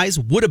those guys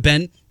would have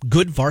been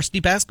good varsity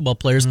basketball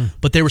players,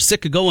 but they were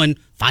sick of going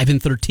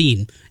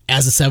 5-13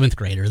 as a seventh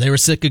grader. They were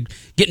sick of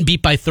getting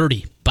beat by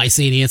 30 by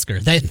St. Ansgar.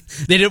 They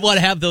didn't want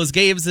to have those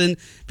games, and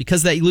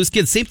because of that, you lose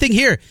kids. Same thing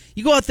here.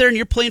 You go out there and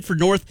you're playing for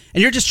North,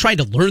 and you're just trying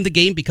to learn the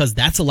game because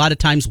that's a lot of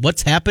times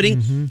what's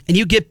happening, and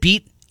you get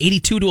beat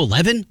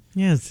 82-11.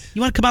 Yes.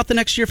 You want to come out the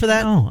next year for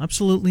that? No,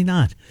 absolutely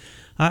not.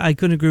 I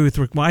couldn't agree with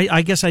Rick.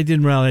 I guess I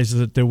didn't realize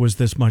that there was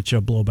this much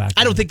blowback.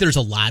 I don't think there's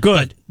a lot.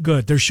 Good.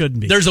 There shouldn't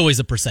be. There's always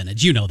a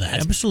percentage. You know that.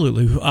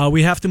 Absolutely.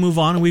 We have to move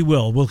on, and we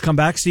will. We'll come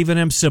back. Stephen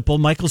M. Sipple,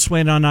 Michael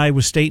Swain on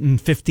Iowa State in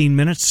 15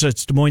 minutes.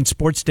 It's Des Moines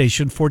Sports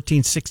Station,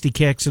 1460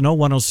 KXNO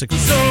 106.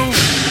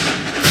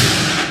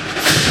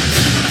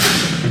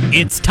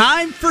 It's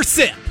time for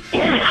SIP.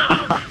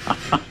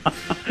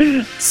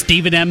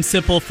 Stephen M.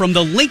 Sipple from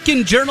the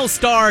Lincoln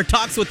Journal-Star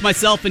talks with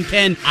myself and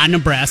Ken on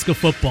Nebraska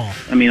football.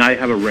 I mean, I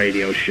have a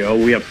radio show.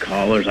 We have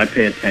callers. I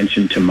pay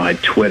attention to my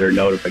Twitter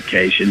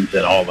notifications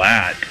and all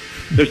that.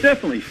 There's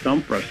definitely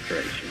some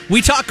frustration.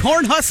 We talk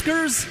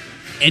Cornhuskers,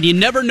 and you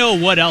never know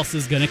what else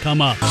is going to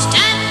come up.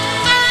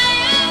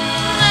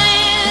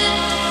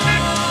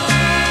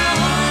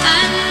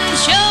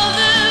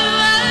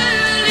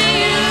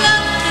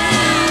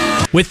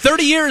 With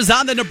 30 years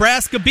on the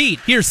Nebraska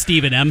beat, here's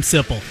Stephen M.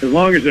 Sipple. As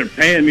long as they're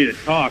paying me to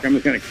talk, I'm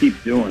just going to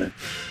keep doing it.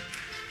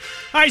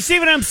 All right,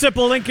 Stephen M.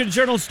 Sipple, Lincoln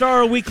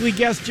Journal-Star, a weekly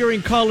guest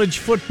during college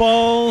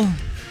football. I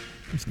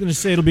was going to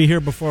say it'll be here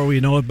before we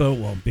know it, but it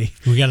won't be.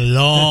 We got a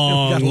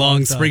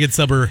long spring and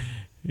summer,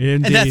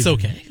 Indeed. And that's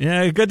okay.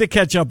 Yeah, good to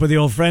catch up with you,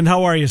 old friend.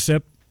 How are you,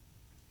 Sip?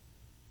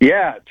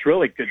 Yeah, it's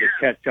really good to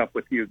catch up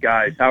with you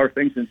guys. How are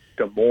things in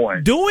Des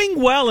Moines? Doing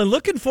well and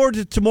looking forward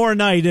to tomorrow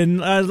night.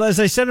 And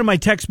as I said in my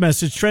text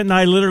message, Trent and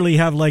I literally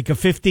have like a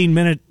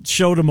 15-minute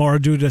show tomorrow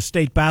due to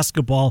state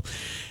basketball.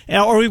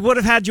 Or we would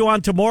have had you on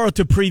tomorrow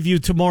to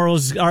preview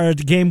tomorrow's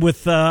game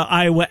with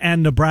Iowa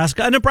and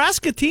Nebraska. A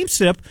Nebraska team,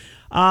 Sip,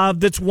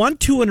 that's won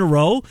 2 in a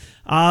row,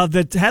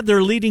 that had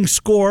their leading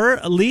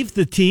scorer leave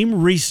the team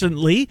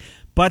recently.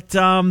 But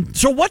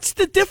so what's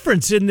the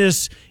difference in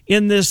this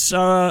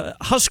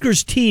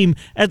Huskers team,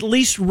 at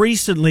least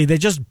recently? They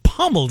just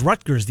pummeled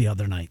Rutgers the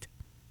other night.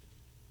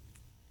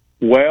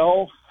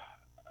 Well,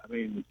 I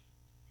mean,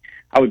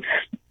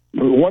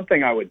 one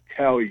thing I would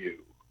tell you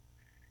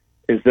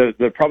is that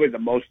they're probably the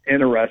most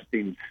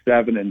interesting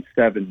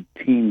 7-17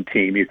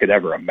 team you could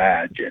ever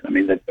imagine. I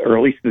mean, or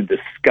at least the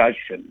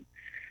discussion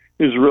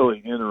is really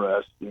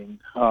interesting.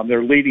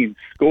 Their leading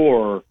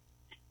scorer,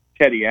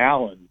 Teddy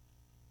Allen,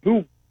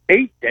 who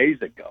 8 days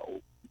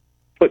ago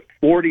put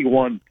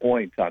 41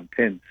 points on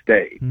Penn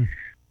State,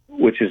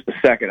 which is the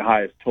second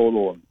highest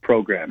total in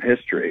program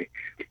history.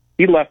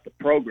 He left the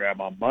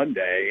program on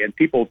Monday, and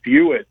people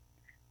view it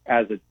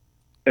as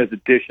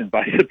addition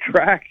by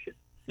subtraction.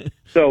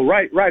 So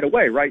right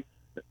away, right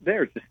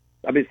there,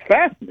 it's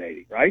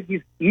fascinating, right?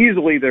 He's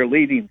easily their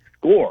leading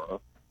scorer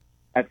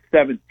at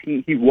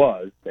 17. He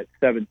was at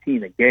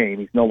 17 a game.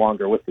 He's no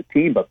longer with the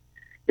team, but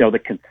the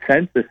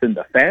consensus in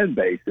the fan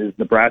base is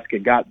Nebraska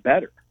got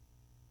better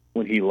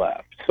when he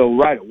left. So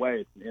right away,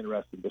 it's an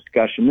interesting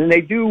discussion. And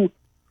they do.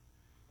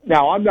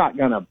 Now, I'm not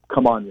going to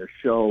come on your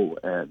show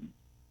and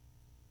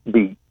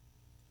be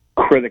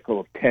critical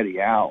of Teddy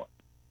Allen.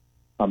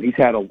 He's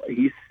had a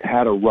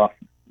rough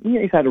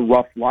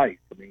life.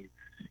 I mean,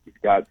 he's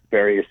got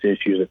various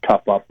issues, a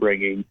tough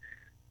upbringing,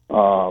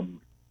 and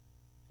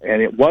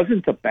it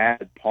wasn't a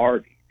bad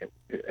party.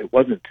 It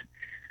wasn't.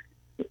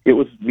 It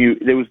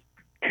was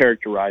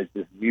characterized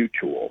as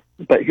mutual.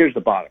 But here's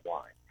the bottom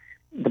line.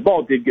 The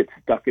ball did get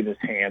stuck in his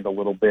hand a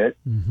little bit.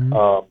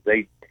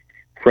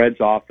 Fred's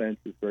offense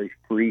is very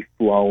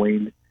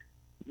free-flowing,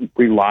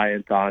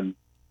 reliant on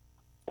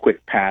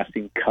quick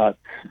passing cuts,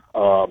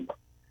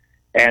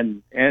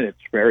 and it's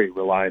very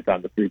reliant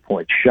on the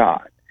 3-point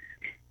shot.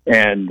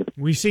 And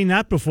we've seen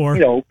that before.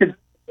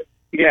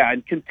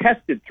 And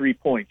contested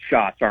 3-point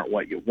shots aren't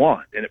what you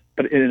want. And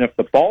if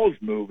the ball's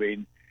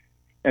moving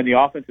and the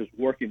offense is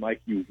working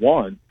like you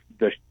want,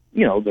 the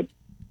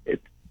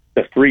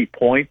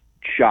 3-point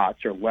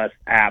shots are less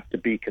apt to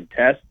be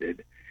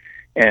contested.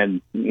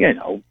 And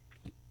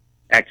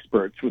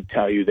experts would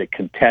tell you that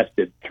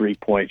contested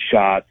 3-point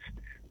shots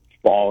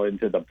fall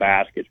into the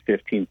basket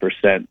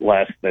 15%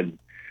 less than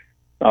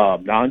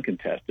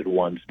non-contested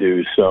ones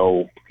do.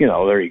 So,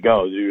 there you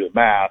go. Do the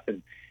math.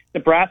 And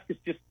Nebraska's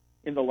just,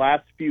 in the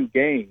last few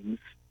games,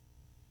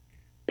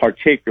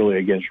 particularly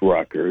against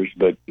Rutgers,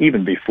 but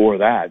even before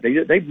that,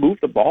 they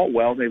moved the ball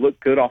well, and they look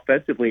good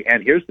offensively.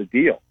 And here's the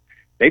deal.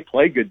 They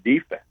play good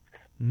defense.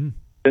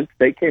 Since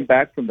they came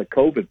back from the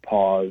COVID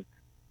pause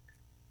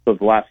for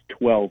the last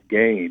 12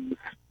 games,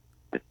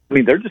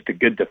 they're just a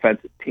good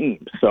defensive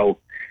team. So,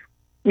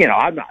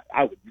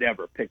 I would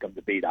never pick them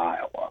to beat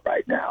Iowa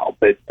right now,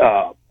 but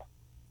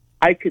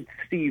I could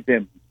see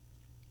them.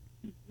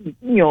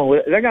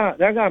 They're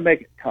gonna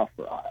make it tough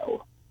for Iowa.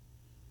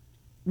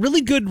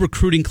 Really good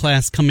recruiting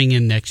class coming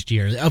in next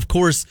year. Of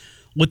course,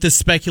 with the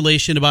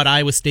speculation about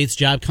Iowa State's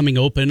job coming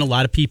open, a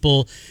lot of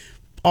people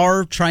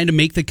are trying to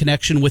make the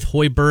connection with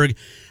Hoiberg.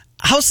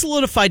 How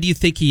solidified do you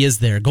think he is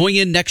there? Going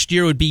in next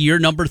year would be year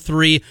number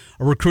 3,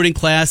 a recruiting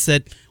class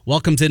that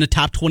welcomes in a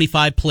top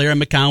 25 player,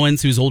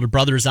 McCowens, whose older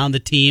brother is on the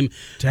team.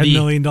 $10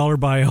 million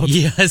buyout.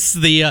 Yes,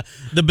 the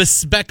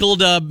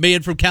bespeckled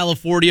man from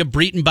California,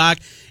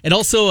 Breitenbach, and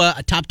also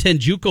a top 10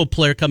 JUCO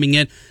player coming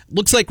in.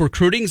 Looks like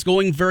recruiting's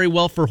going very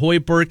well for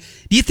Hoiberg.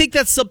 Do you think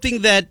that's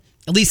something that,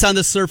 at least on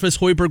the surface,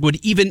 Hoiberg would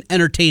even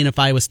entertain if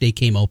Iowa State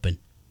came open?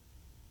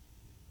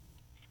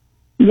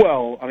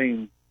 Well,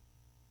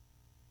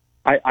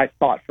 I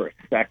thought for a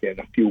second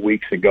a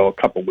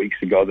couple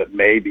weeks ago that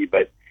maybe,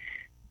 but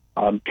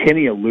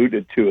Kenny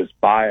alluded to his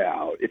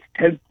buyout. It's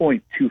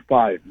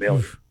 $10.25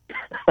 million.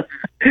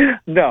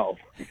 No,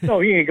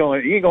 he ain't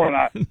going.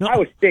 No.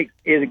 Iowa State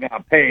isn't going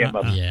to pay him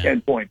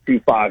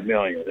 $10.25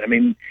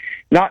 million.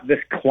 Not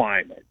this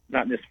climate,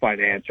 not this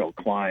financial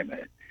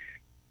climate.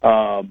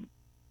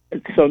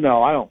 So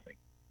no, I don't think.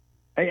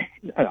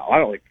 I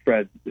don't think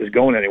Fred is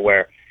going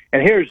anywhere.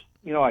 And here's,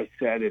 I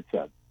said it's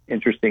an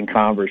interesting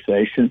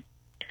conversation.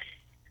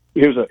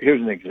 Here's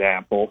an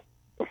example.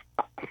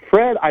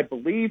 Fred, I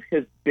believe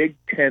his Big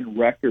Ten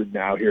record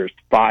now here is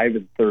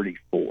 5-34,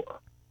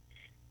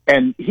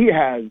 and he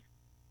has.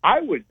 I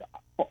would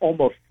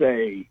almost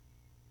say.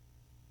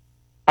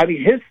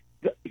 He has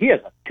a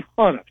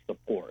ton of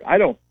support.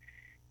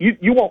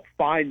 You won't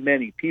find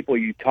many people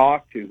you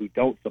talk to who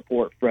don't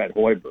support Fred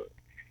Hoiberg.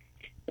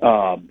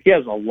 He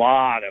has a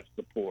lot of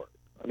support.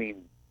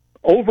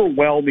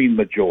 Overwhelming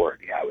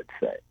majority, I would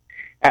say,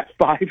 at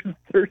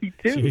 5-32.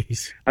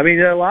 Jeez. A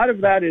lot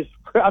of that is,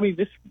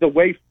 this the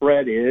way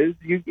Fred is.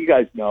 You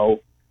guys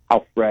know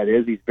how Fred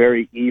is. He's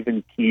very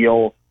even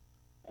keel,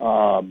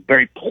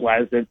 very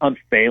pleasant,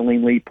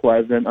 unfailingly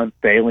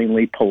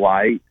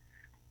polite,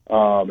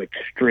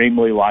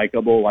 extremely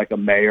likable, like a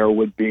mayor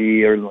would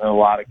be, or in a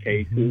lot of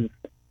cases,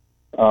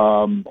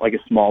 like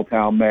a small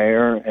town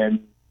mayor,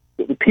 and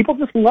people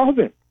just love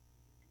him.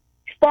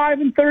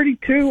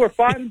 5-32 or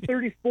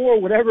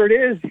 5-34, whatever it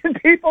is,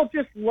 people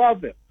just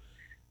love him.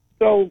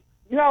 So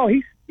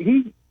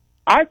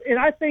I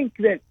think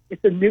that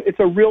it's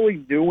a really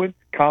nuanced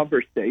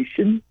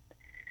conversation.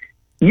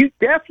 You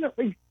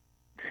definitely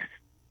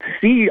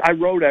see. I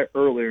wrote it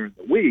earlier in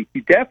the week.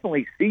 You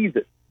definitely see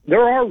that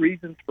there are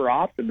reasons for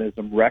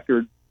optimism,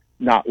 record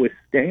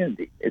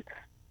notwithstanding.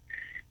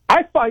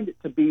 I find it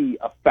to be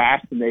a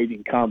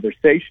fascinating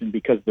conversation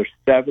because they're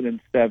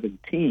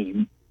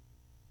 7-17.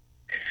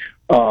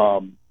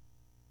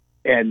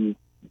 And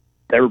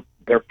they're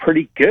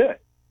pretty good,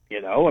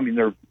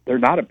 they're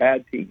not a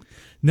bad team.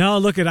 No,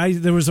 look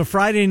there was a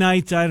Friday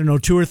night,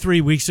 2 or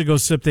 3 weeks ago,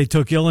 Sip, they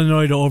took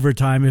Illinois to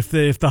overtime. If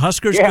the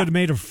Huskers could have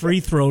made a free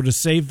throw to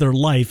save their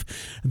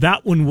life,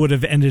 that one would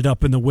have ended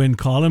up in the win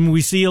column.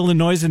 We see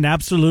Illinois is an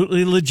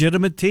absolutely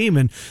legitimate team,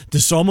 and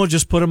DeSomo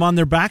just put them on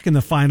their back in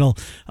the final,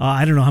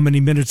 I don't know how many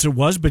minutes it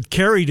was, but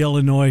carried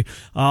Illinois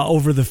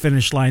over the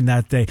finish line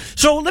that day.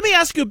 So let me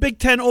ask you a Big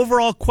Ten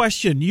overall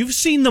question. You've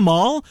seen them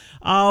all.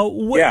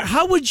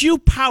 How would you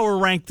power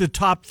rank the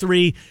top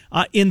 3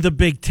 in the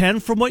Big Ten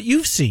from what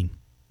you've seen?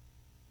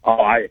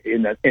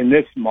 In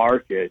this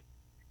market,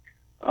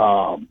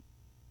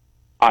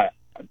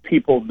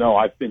 people know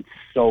I've been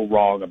so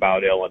wrong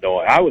about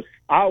Illinois. I was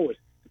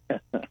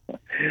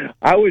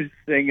I was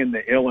singing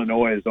the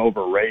Illinois is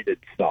overrated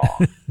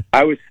song.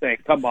 I was saying,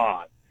 come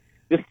on,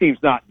 this team's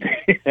not.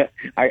 This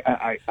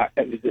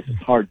is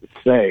hard to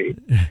say.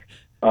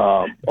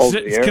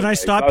 Can I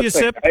stop you,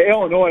 Sip?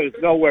 Illinois is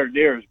nowhere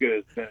near as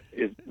good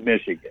as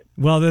Michigan.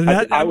 Well,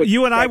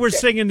 you and I were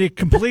singing the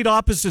complete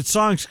opposite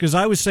songs because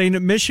I was saying that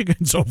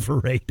Michigan's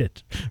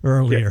overrated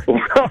earlier.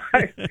 Well,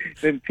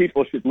 then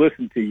people should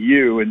listen to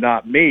you and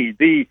not me.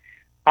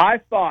 I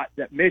thought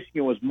that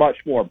Michigan was much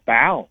more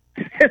balanced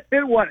And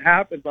then what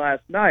happened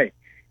last night?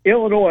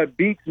 Illinois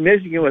beats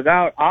Michigan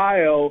without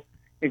Io,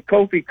 and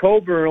Kofi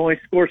Coburn only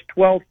scores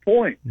 12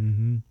 points.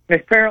 Mm-hmm. They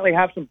apparently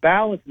have some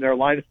balance in their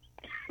lineup.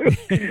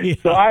 Yeah.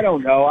 So I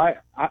don't know.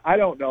 I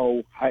don't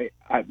know.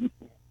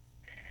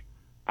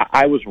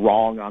 I was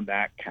wrong on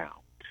that count.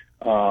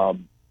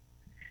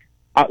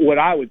 What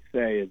I would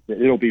say is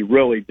that it'll be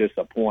really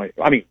disappointing.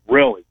 I mean,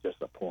 really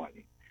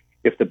disappointing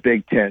if the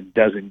Big Ten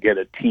doesn't get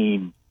a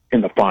team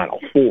in the Final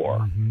Four.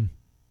 Mm-hmm.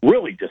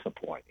 Really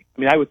disappointing.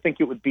 I mean, I would think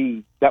I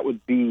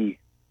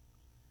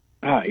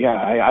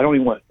don't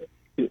even want.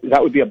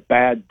 That would be a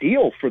bad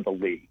deal for the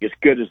league, as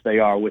good as they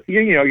are with you.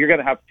 You know, you're going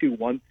to have 2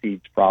 1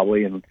 seeds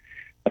probably, and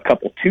a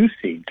couple 2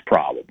 seeds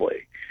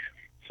probably.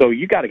 So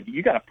you got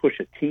to push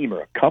a team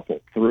or a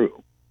couple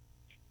through.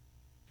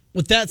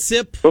 With that,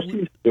 Sip, Those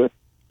teams are good.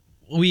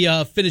 we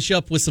finish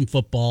up with some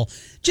football.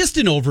 Just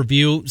an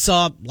overview.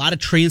 Saw a lot of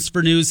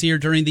transfer news here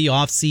during the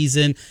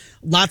offseason.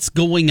 Lots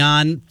going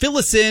on. Fill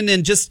us in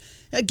and just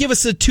give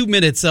us a 2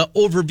 minutes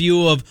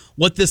overview of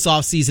what this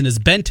offseason has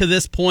been to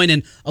this point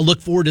and a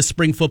look forward to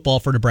spring football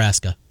for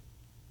Nebraska.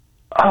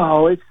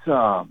 Oh, it's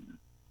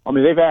I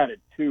mean, they've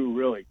added 2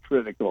 really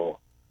critical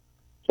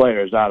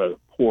players out of the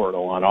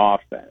portal on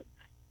offense.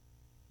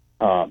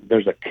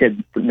 There's a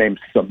kid named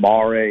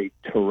Samare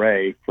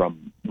Toure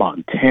from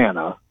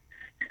Montana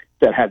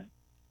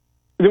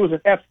there was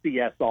an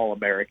FCS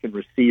All-American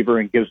receiver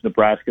and gives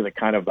Nebraska the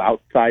kind of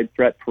outside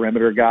threat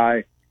perimeter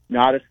guy,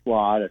 not a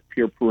slot, a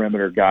pure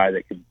perimeter guy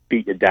that can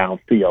beat you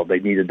downfield. They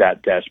needed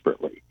that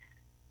desperately.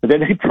 But then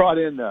they brought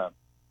in,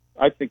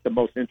 I think the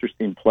most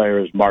interesting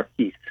player is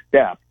Marquise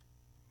Stepp,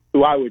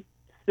 who I would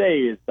say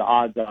is the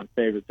odds-on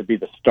favorite to be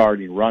the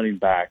starting running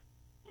back.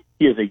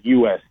 He is a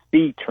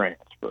USC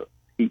transfer.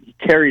 He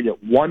carried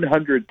it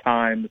 100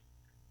 times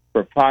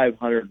for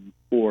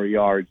 504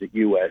 yards at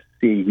USC.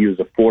 He was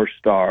a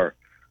 4-star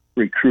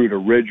recruit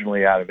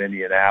originally out of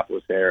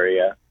Indianapolis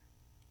area.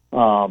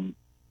 So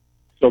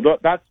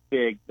that's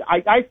big.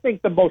 I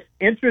think the most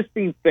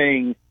interesting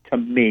thing to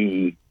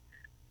me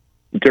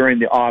during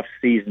the off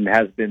season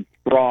has been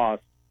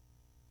Frost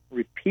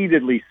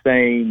repeatedly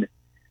saying,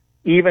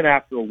 even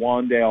after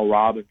Wan'Dale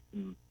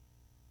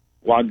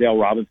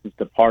Robinson's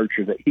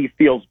departure, that he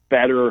feels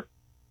better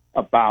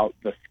about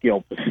the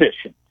skill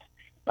positions.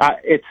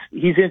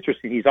 He's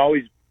interesting. He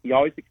always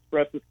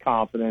expresses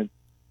confidence.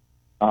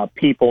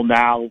 People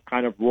now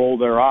kind of roll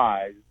their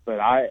eyes, but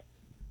I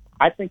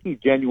think he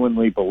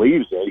genuinely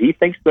believes it. He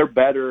thinks they're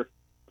better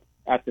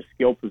at the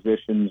skill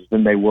positions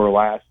than they were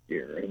last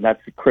year, and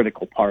that's a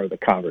critical part of the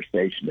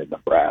conversation in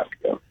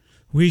Nebraska.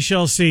 We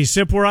shall see.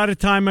 Sip, we're out of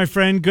time, my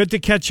friend. Good to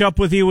catch up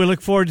with you. We look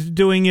forward to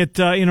doing it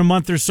in a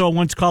month or so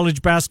once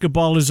college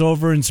basketball is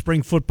over and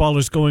spring football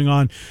is going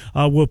on.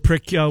 We'll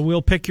pick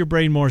your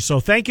brain more. So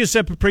thank you,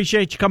 Sip.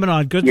 Appreciate you coming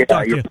on. Good to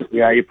talk to you.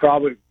 Yeah, you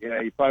probably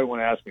want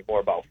to ask me more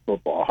about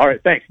football. All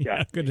right, thanks, guys.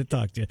 Yeah, good to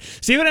talk to you.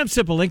 Stephen M.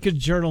 Sipple, Lincoln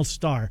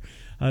Journal-Star,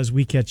 as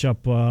we catch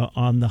up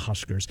on the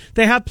Huskers.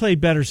 They have played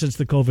better since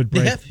the COVID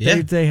break.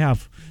 They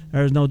have.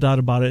 There's no doubt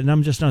about it. And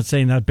I'm just not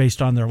saying that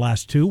based on their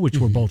last 2, which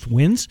were both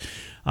wins.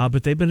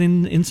 But they've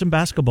been in some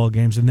basketball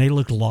games, and they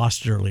looked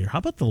lost earlier. How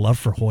about the love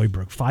for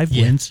Hoiberg? 5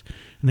 wins,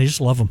 and they just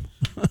love him.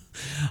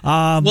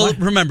 Well,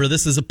 remember,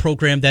 this is a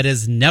program that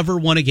has never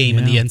won a game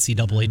in the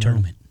NCAA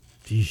tournament.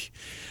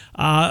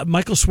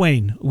 Michael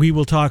Swain, we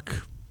will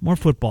talk more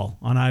football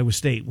on Iowa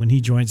State when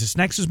he joins us.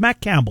 Next is Matt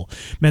Campbell.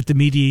 Met the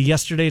media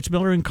yesterday. It's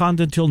Miller and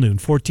Condon till noon.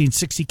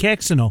 1460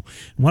 KXNO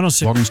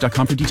 106.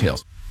 Walgreens.com for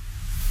details.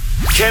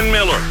 Ken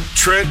Miller,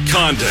 Trent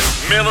Condon,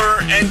 Miller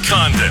and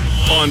Condon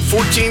on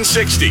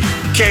 1460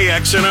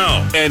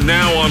 KXNO and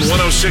now on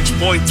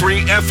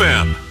 106.3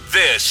 FM.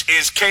 This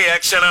is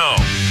KXNO.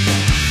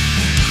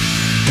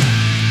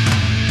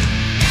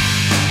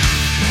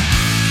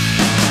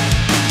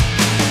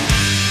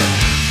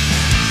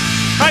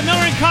 Hi, Miller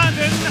and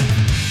Condon.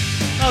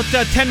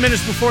 About 10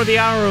 minutes before the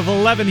hour of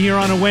 11 here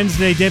on a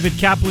Wednesday. David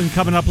Kaplan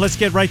coming up. Let's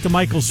get right to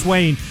Michael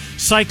Swain.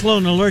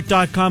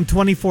 CycloneAlert.com,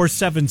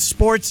 24/7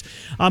 sports.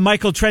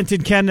 Michael, Trent,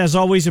 and Ken, as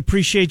always,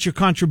 appreciate your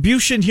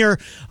contribution here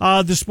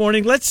this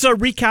morning. Let's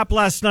recap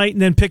last night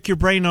and then pick your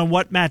brain on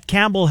what Matt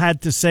Campbell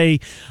had to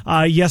say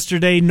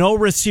yesterday. No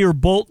Rasir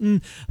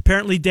Bolton,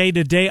 apparently day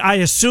to day. I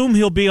assume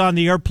he'll be on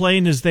the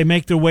airplane as they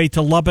make their way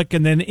to Lubbock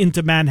and then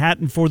into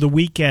Manhattan for the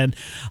weekend.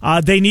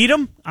 They need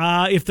him.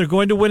 If they're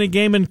going to win a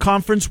game in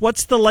conference,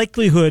 what's the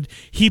likelihood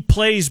he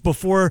plays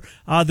before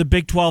the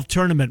Big 12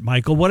 tournament,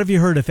 Michael? What have you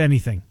heard, if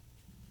anything?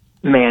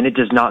 Man, it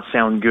does not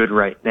sound good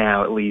right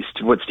now, at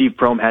least. What Steve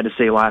Prohm had to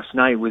say last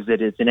night was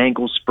that it's an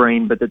ankle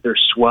sprain, but that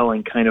there's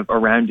swelling kind of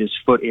around his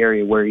foot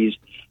area where he's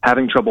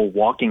having trouble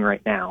walking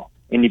right now.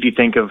 And if you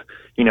think of,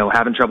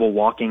 having trouble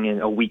walking in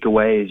a week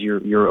away as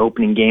your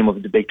opening game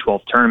of the Big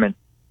 12 tournament,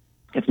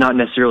 it's not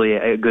necessarily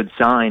a good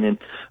sign, and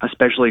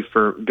especially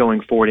for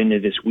going forward into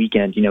this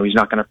weekend. He's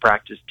not going to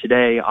practice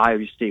today.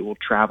 Iowa State will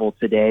travel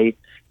today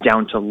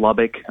down to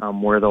Lubbock,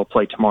 where they'll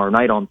play tomorrow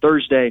night on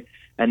Thursday,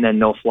 and then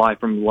they'll fly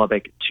from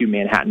Lubbock to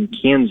Manhattan,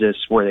 Kansas,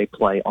 where they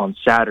play on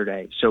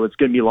Saturday. So it's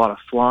going to be a lot of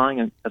flying,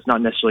 and that's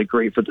not necessarily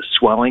great for the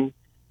swelling.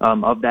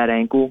 of that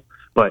ankle.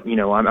 But,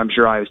 I'm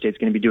sure Iowa State's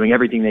going to be doing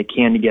everything they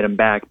can to get him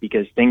back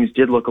because things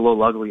did look a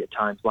little ugly at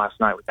times last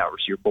night without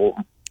receiver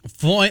Bolton.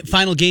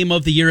 Final game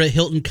of the year at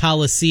Hilton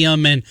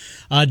Coliseum and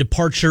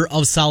departure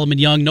of Solomon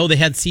Young. No, they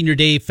had senior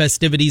day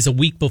festivities a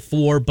week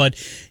before, but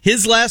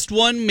his last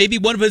one, maybe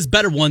one of his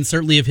better ones,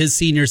 certainly of his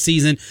senior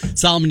season.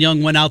 Solomon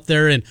Young went out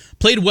there and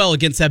played well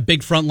against that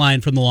big front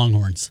line from the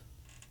Longhorns.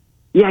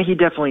 Yeah, he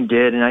definitely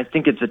did, and I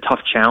think it's a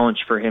tough challenge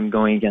for him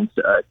going against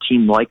a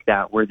team like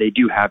that where they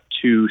do have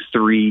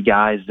 2-3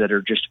 guys that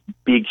are just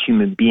big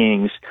human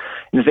beings.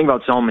 And the thing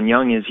about Solomon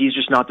Young is he's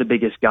just not the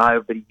biggest guy,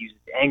 but he uses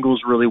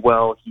angles really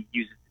well. He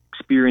uses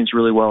experience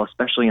really well,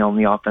 especially on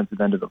the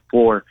offensive end of the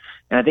floor.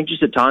 And I think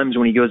just at times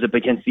when he goes up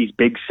against these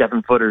big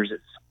 7-footers,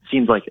 it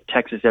seems like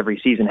Texas every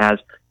season has,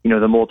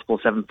 the multiple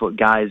 7-foot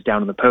guys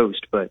down in the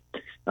post. But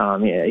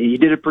he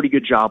did a pretty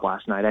good job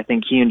last night. I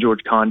think he and George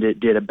Condit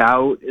did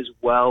about as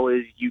well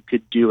as you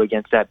could do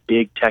against that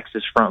big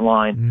Texas front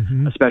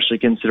line, especially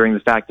considering the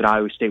fact that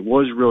Iowa State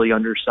was really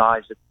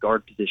undersized at the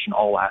guard position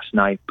all last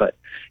night. But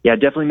yeah,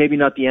 definitely maybe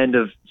not the end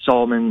of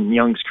Solomon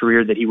Young's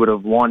career that he would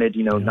have wanted,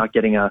 not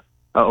getting a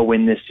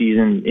win this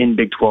season in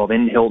Big 12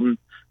 in Hilton.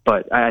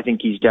 But I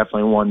think he's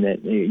definitely one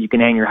that you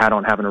can hang your hat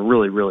on having a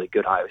really, really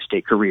good Iowa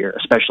State career,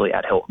 especially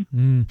at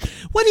Hilton.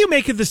 What do you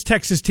make of this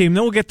Texas team?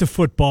 Then we'll get to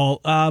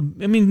football.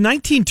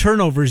 19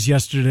 turnovers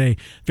yesterday.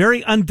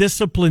 Very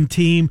undisciplined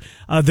team.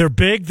 They're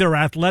big. They're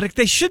athletic.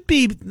 They should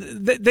be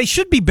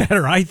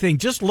better, I think.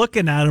 Just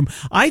looking at them,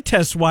 eye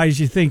test wise,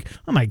 you think,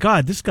 oh my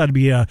God, this got to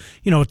be a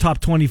top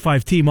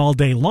 25 team all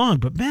day long.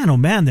 But man, oh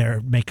man, they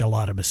make a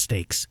lot of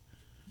mistakes.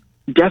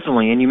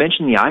 Definitely, and you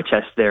mentioned the eye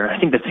test there. I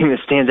think the thing that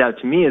stands out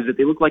to me is that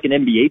they look like an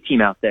NBA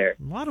team out there.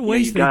 A lot of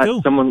ways they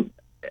do. Someone,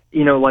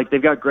 like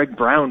they've got Greg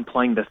Brown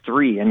playing the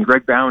 3, and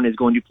Greg Brown is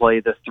going to play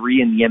the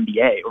 3 in the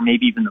NBA, or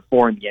maybe even the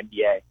 4 in the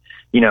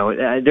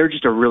NBA. They're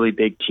just a really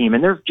big team,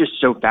 and they're just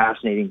so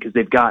fascinating because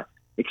they've got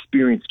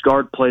experienced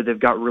guard play, they've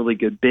got really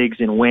good bigs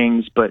and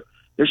wings, but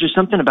there's just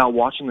something about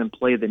watching them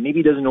play that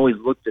maybe doesn't always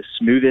look the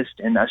smoothest,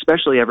 and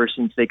especially ever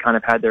since they kind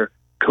of had their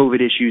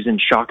COVID issues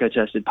and Shaka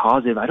tested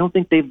positive, I don't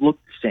think they've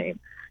looked the same.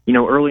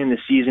 Early in the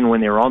season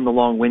when they were on the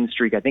long win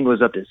streak, I think it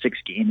was up to 6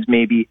 games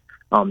maybe,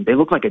 they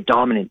looked like a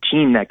dominant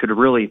team that could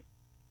really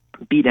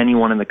beat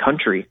anyone in the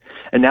country.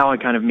 And now I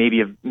kind of maybe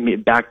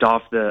have backed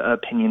off the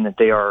opinion that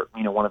they are,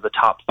 one of the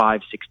top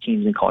 5-6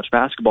 teams in college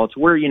basketball. It's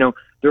where,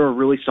 they're a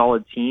really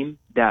solid team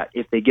that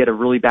if they get a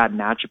really bad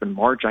matchup in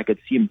March, I could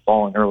see them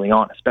falling early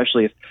on,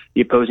 especially if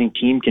the opposing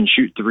team can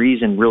shoot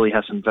threes and really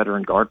have some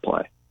veteran guard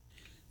play.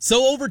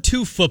 So over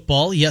to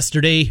football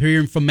yesterday,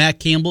 hearing from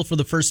Matt Campbell for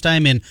the first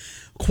time in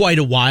quite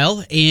a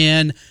while,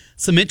 and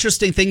some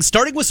interesting things,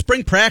 starting with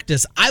spring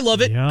practice. I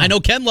love it. Yeah. I know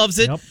Ken loves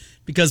it. Yep.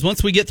 Because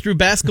once we get through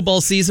basketball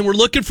season, we're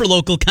looking for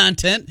local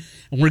content,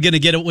 and we're going to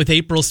get it with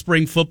April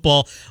spring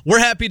football. We're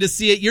happy to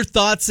see it. Your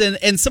thoughts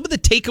and some of the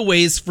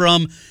takeaways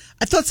from,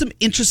 I thought, some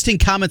interesting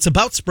comments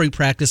about spring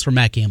practice from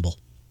Matt Campbell.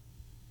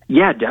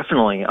 Yeah,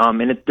 definitely. And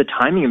the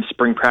timing of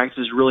spring practice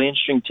is really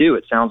interesting, too.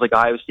 It sounds like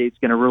Iowa State's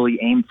going to really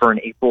aim for an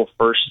April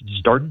 1st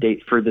start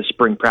date for the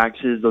spring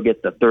practices. They'll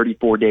get the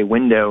 34-day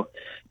window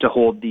to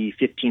hold the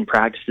 15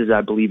 practices,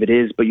 I believe it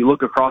is. But you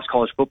look across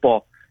college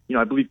football,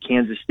 I believe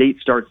Kansas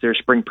State starts their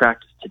spring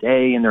practice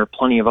today, and there are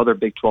plenty of other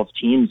Big 12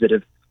 teams that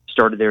have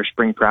started their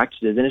spring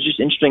practices. And it's just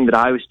interesting that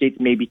Iowa State's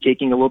maybe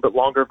taking a little bit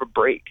longer of a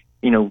break,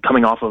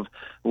 coming off of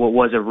what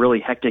was a really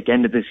hectic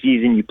end of the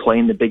season. You play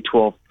in the Big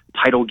 12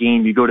 title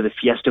game, you go to the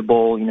Fiesta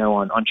Bowl,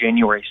 on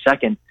January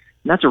 2nd, and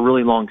that's a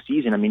really long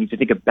season. I mean, if you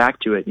think back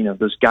to it,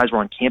 those guys were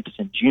on campus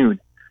in June.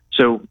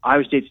 So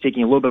Iowa State's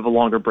taking a little bit of a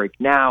longer break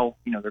now.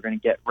 They're going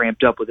to get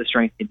ramped up with the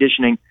strength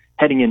conditioning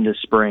heading into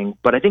spring.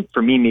 But I think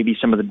for me, maybe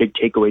some of the big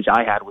takeaways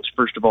I had was,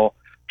 first of all,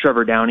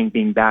 Trevor Downing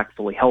being back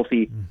fully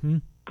healthy.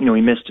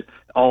 He missed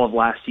all of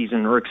last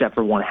season, or except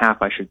for one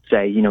half, I should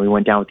say. He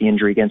went down with the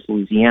injury against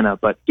Louisiana.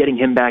 But getting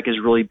him back is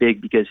really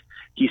big because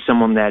he's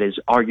someone that is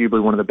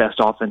arguably one of the best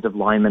offensive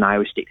linemen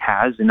Iowa State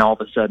has. And all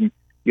of a sudden,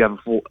 you have a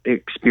full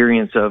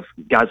experience of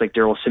guys like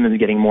Darrell Simmons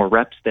getting more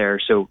reps there.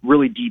 So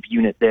really deep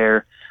unit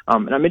there.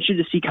 And I'm interested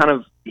to see kind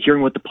of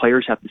hearing what the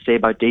players have to say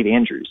about Dave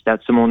Andrews.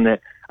 That's someone that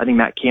I think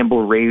Matt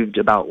Campbell raved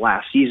about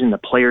last season. The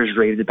players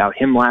raved about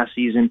him last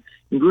season.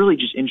 I'm really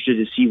just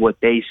interested to see what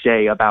they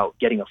say about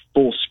getting a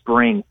full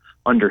spring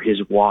under his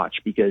watch,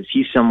 because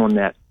he's someone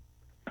that,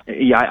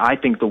 I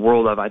think the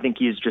world of. I think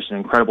he is just an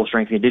incredible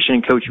strength and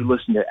conditioning coach who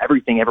listens to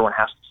everything everyone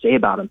has to say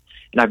about him.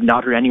 And I've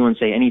not heard anyone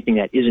say anything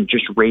that isn't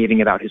just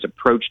raving about his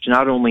approach to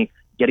not only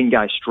getting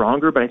guys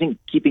stronger, but I think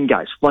keeping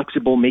guys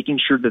flexible, making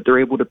sure that they're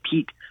able to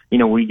peak,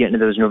 when you get into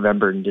those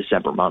November and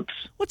December months.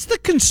 What's the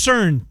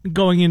concern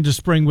going into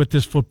spring with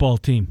this football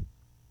team?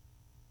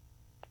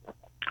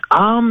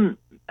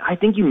 I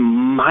think you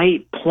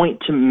might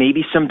point to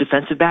maybe some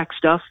defensive back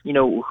stuff.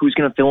 Who's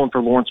going to fill in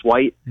for Lawrence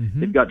White?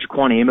 They've got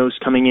Jaquan Amos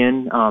coming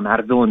in out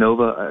of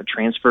Villanova, a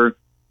transfer.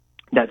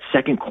 That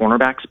second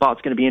cornerback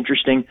spot's going to be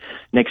interesting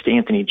next to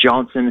Anthony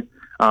Johnson.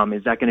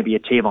 Is that going to be a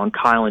Tavon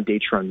Kyle and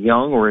Datron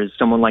Young, or is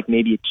someone like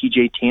maybe a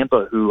TJ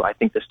Tampa, who I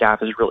think the staff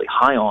is really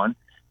high on?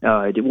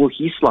 Will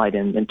he slide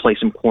in and play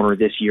some corner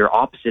this year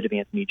opposite of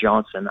Anthony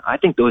Johnson? I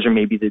think those are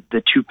maybe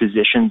the two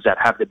positions that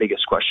have the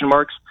biggest question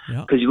marks,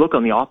 because you look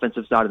on the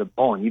offensive side of the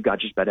ball and you've got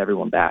just about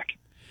everyone back.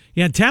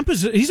 Yeah,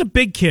 he's a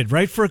big kid,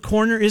 right, for a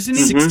corner, isn't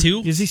he?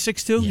 6'2"? Is he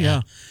 6'2"?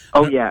 Yeah.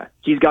 Oh, yeah.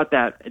 He's got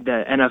the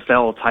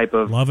NFL type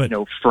of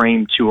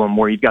frame to him,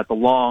 where you've got the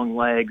long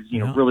legs,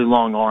 really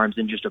long arms,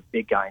 and just a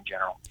big guy in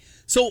general.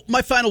 So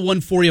my final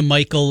one for you,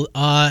 Michael.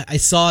 I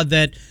saw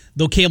that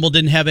though Campbell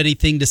didn't have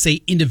anything to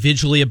say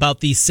individually about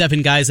these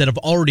 7 guys that have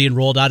already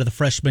enrolled out of the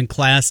freshman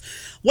class,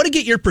 I want to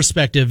get your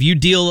perspective. You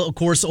deal, of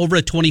course, over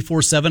at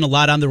 24/7, a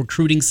lot on the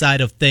recruiting side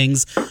of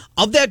things.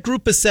 Of that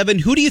group of 7,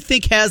 who do you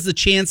think has the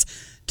chance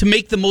to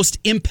make the most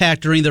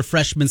impact during their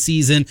freshman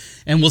season?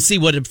 And we'll see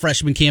what a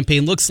freshman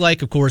campaign looks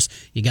like. Of course,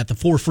 you got the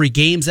 4 free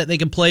games that they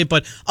can play.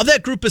 But of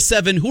that group of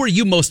 7, who are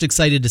you most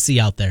excited to see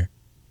out there?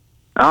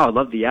 Oh, I'd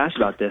love to ask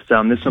about this.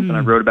 This is something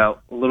I wrote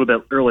about a little bit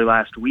early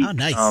last week. Oh,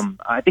 nice.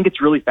 I think it's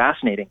really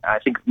fascinating. I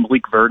think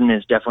Malik Verdon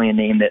is definitely a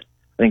name that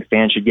I think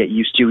fans should get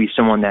used to. He's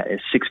someone that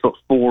is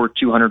 6'4",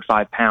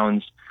 205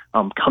 pounds,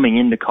 coming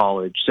into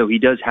college. So he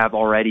does have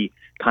already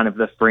kind of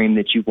the frame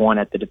that you want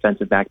at the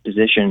defensive back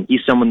position.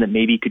 He's someone that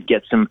maybe could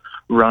get some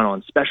run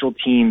on special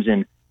teams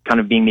and kind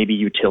of being maybe a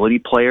utility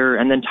player.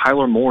 And then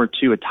Tyler Moore,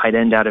 too, a tight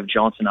end out of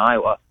Johnson,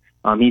 Iowa.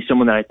 He's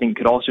someone that I think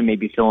could also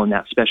maybe fill in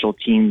that special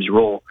teams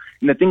role.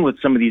 And the thing with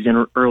some of these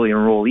early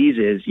enrollees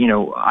is,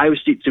 Iowa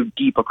State's so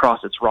deep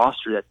across its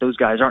roster that those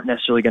guys aren't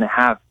necessarily going to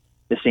have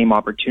the same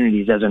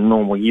opportunities as a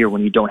normal year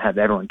when you don't have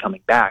everyone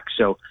coming back.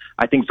 So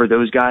I think for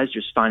those guys,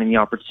 just finding the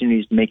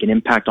opportunities to make an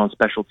impact on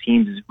special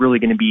teams is really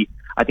going to be,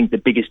 I think, the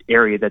biggest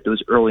area that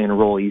those early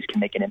enrollees can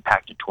make an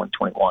impact in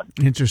 2021.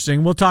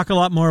 Interesting. We'll talk a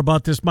lot more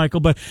about this, Michael,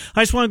 but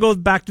I just want to go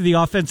back to the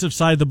offensive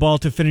side of the ball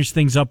to finish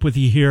things up with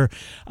you here.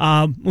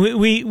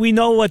 We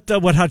know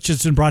what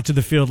Hutchinson brought to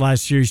the field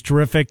last year. He's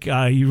terrific.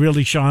 He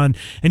really shone,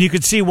 and you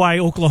could see why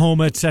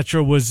Oklahoma,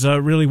 etc., was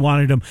really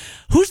wanted him.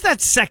 Who's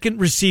that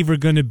second receiver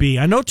going to be?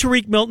 I know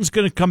Tariq Milton's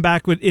going to come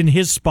back in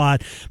his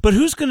spot, but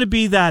who's going to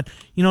be that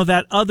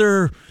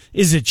other?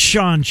 Is it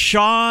Sean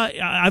Shaw?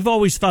 I've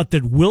always thought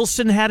that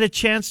Wilson had a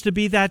chance to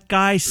be that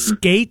guy.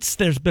 Skates,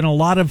 there's been a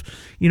lot of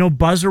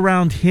buzz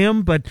around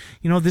him, but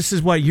this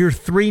is year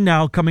 3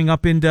 now, coming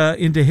up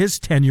into his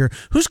tenure.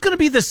 Who's going to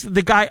be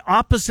the guy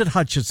opposite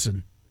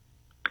Hutchinson?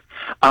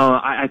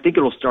 I think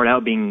it'll start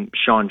out being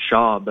Sean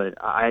Shaw, but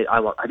I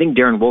think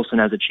Darren Wilson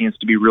has a chance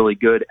to be really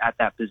good at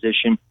that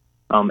position.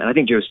 And I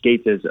think Joe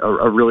Skates is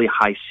a really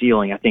high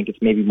ceiling. I think it's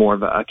maybe more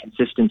of a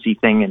consistency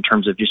thing in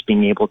terms of just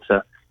being able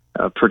to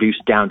produce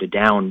down to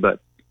down.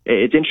 But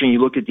it's interesting. You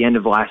look at the end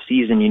of last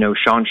season,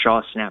 Sean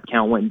Shaw's snap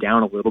count went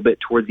down a little bit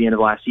towards the end of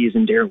last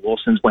season. Darren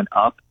Wilson's went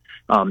up.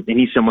 And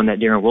he's someone that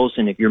Darren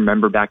Wilson, if you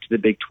remember back to the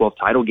Big 12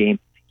 title game,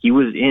 he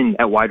was in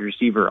at wide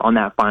receiver on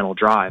that final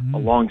drive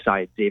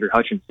alongside Xavier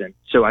Hutchinson.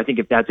 So I think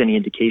if that's any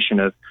indication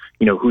of,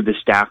 who the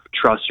staff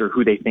trusts or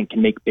who they think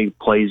can make big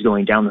plays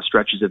going down the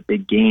stretches of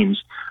big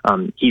games,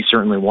 he's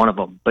certainly one of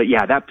them. But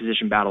yeah, that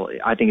position battle,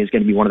 I think, is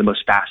going to be one of the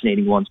most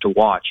fascinating ones to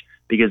watch,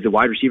 because the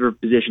wide receiver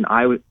position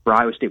for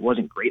Iowa State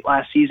wasn't great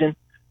last season.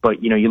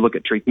 But, you look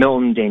at Tariq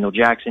Milton, Daniel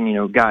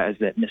Jackson, guys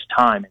that missed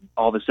time, and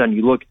all of a sudden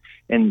you look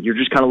and you're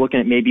just kind of looking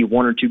at maybe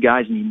 1 or 2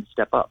 guys needing to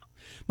step up.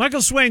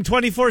 Michael Swain,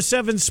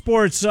 24/7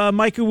 Sports.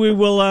 Michael, we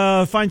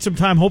will find some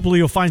time. Hopefully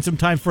you'll find some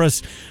time for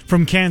us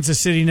from Kansas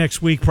City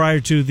next week prior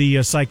to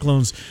the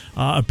Cyclones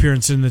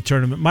appearance in the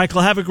tournament.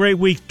 Michael, have a great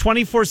week.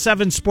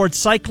 24/7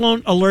 Sports,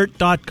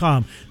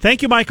 CycloneAlert.com.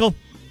 Thank you, Michael.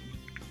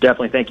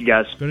 Definitely. Thank you,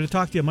 guys. Good to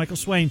talk to you. Michael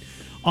Swain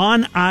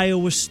on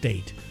Iowa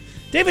State.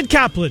 David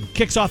Kaplan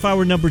kicks off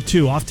hour number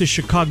 2. Off to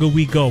Chicago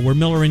we go. We're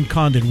Miller and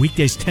Condon,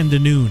 weekdays 10 to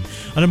noon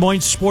on Des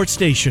Moines Sports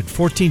Station,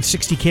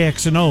 1460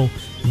 KXNO,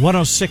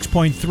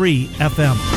 106.3 FM.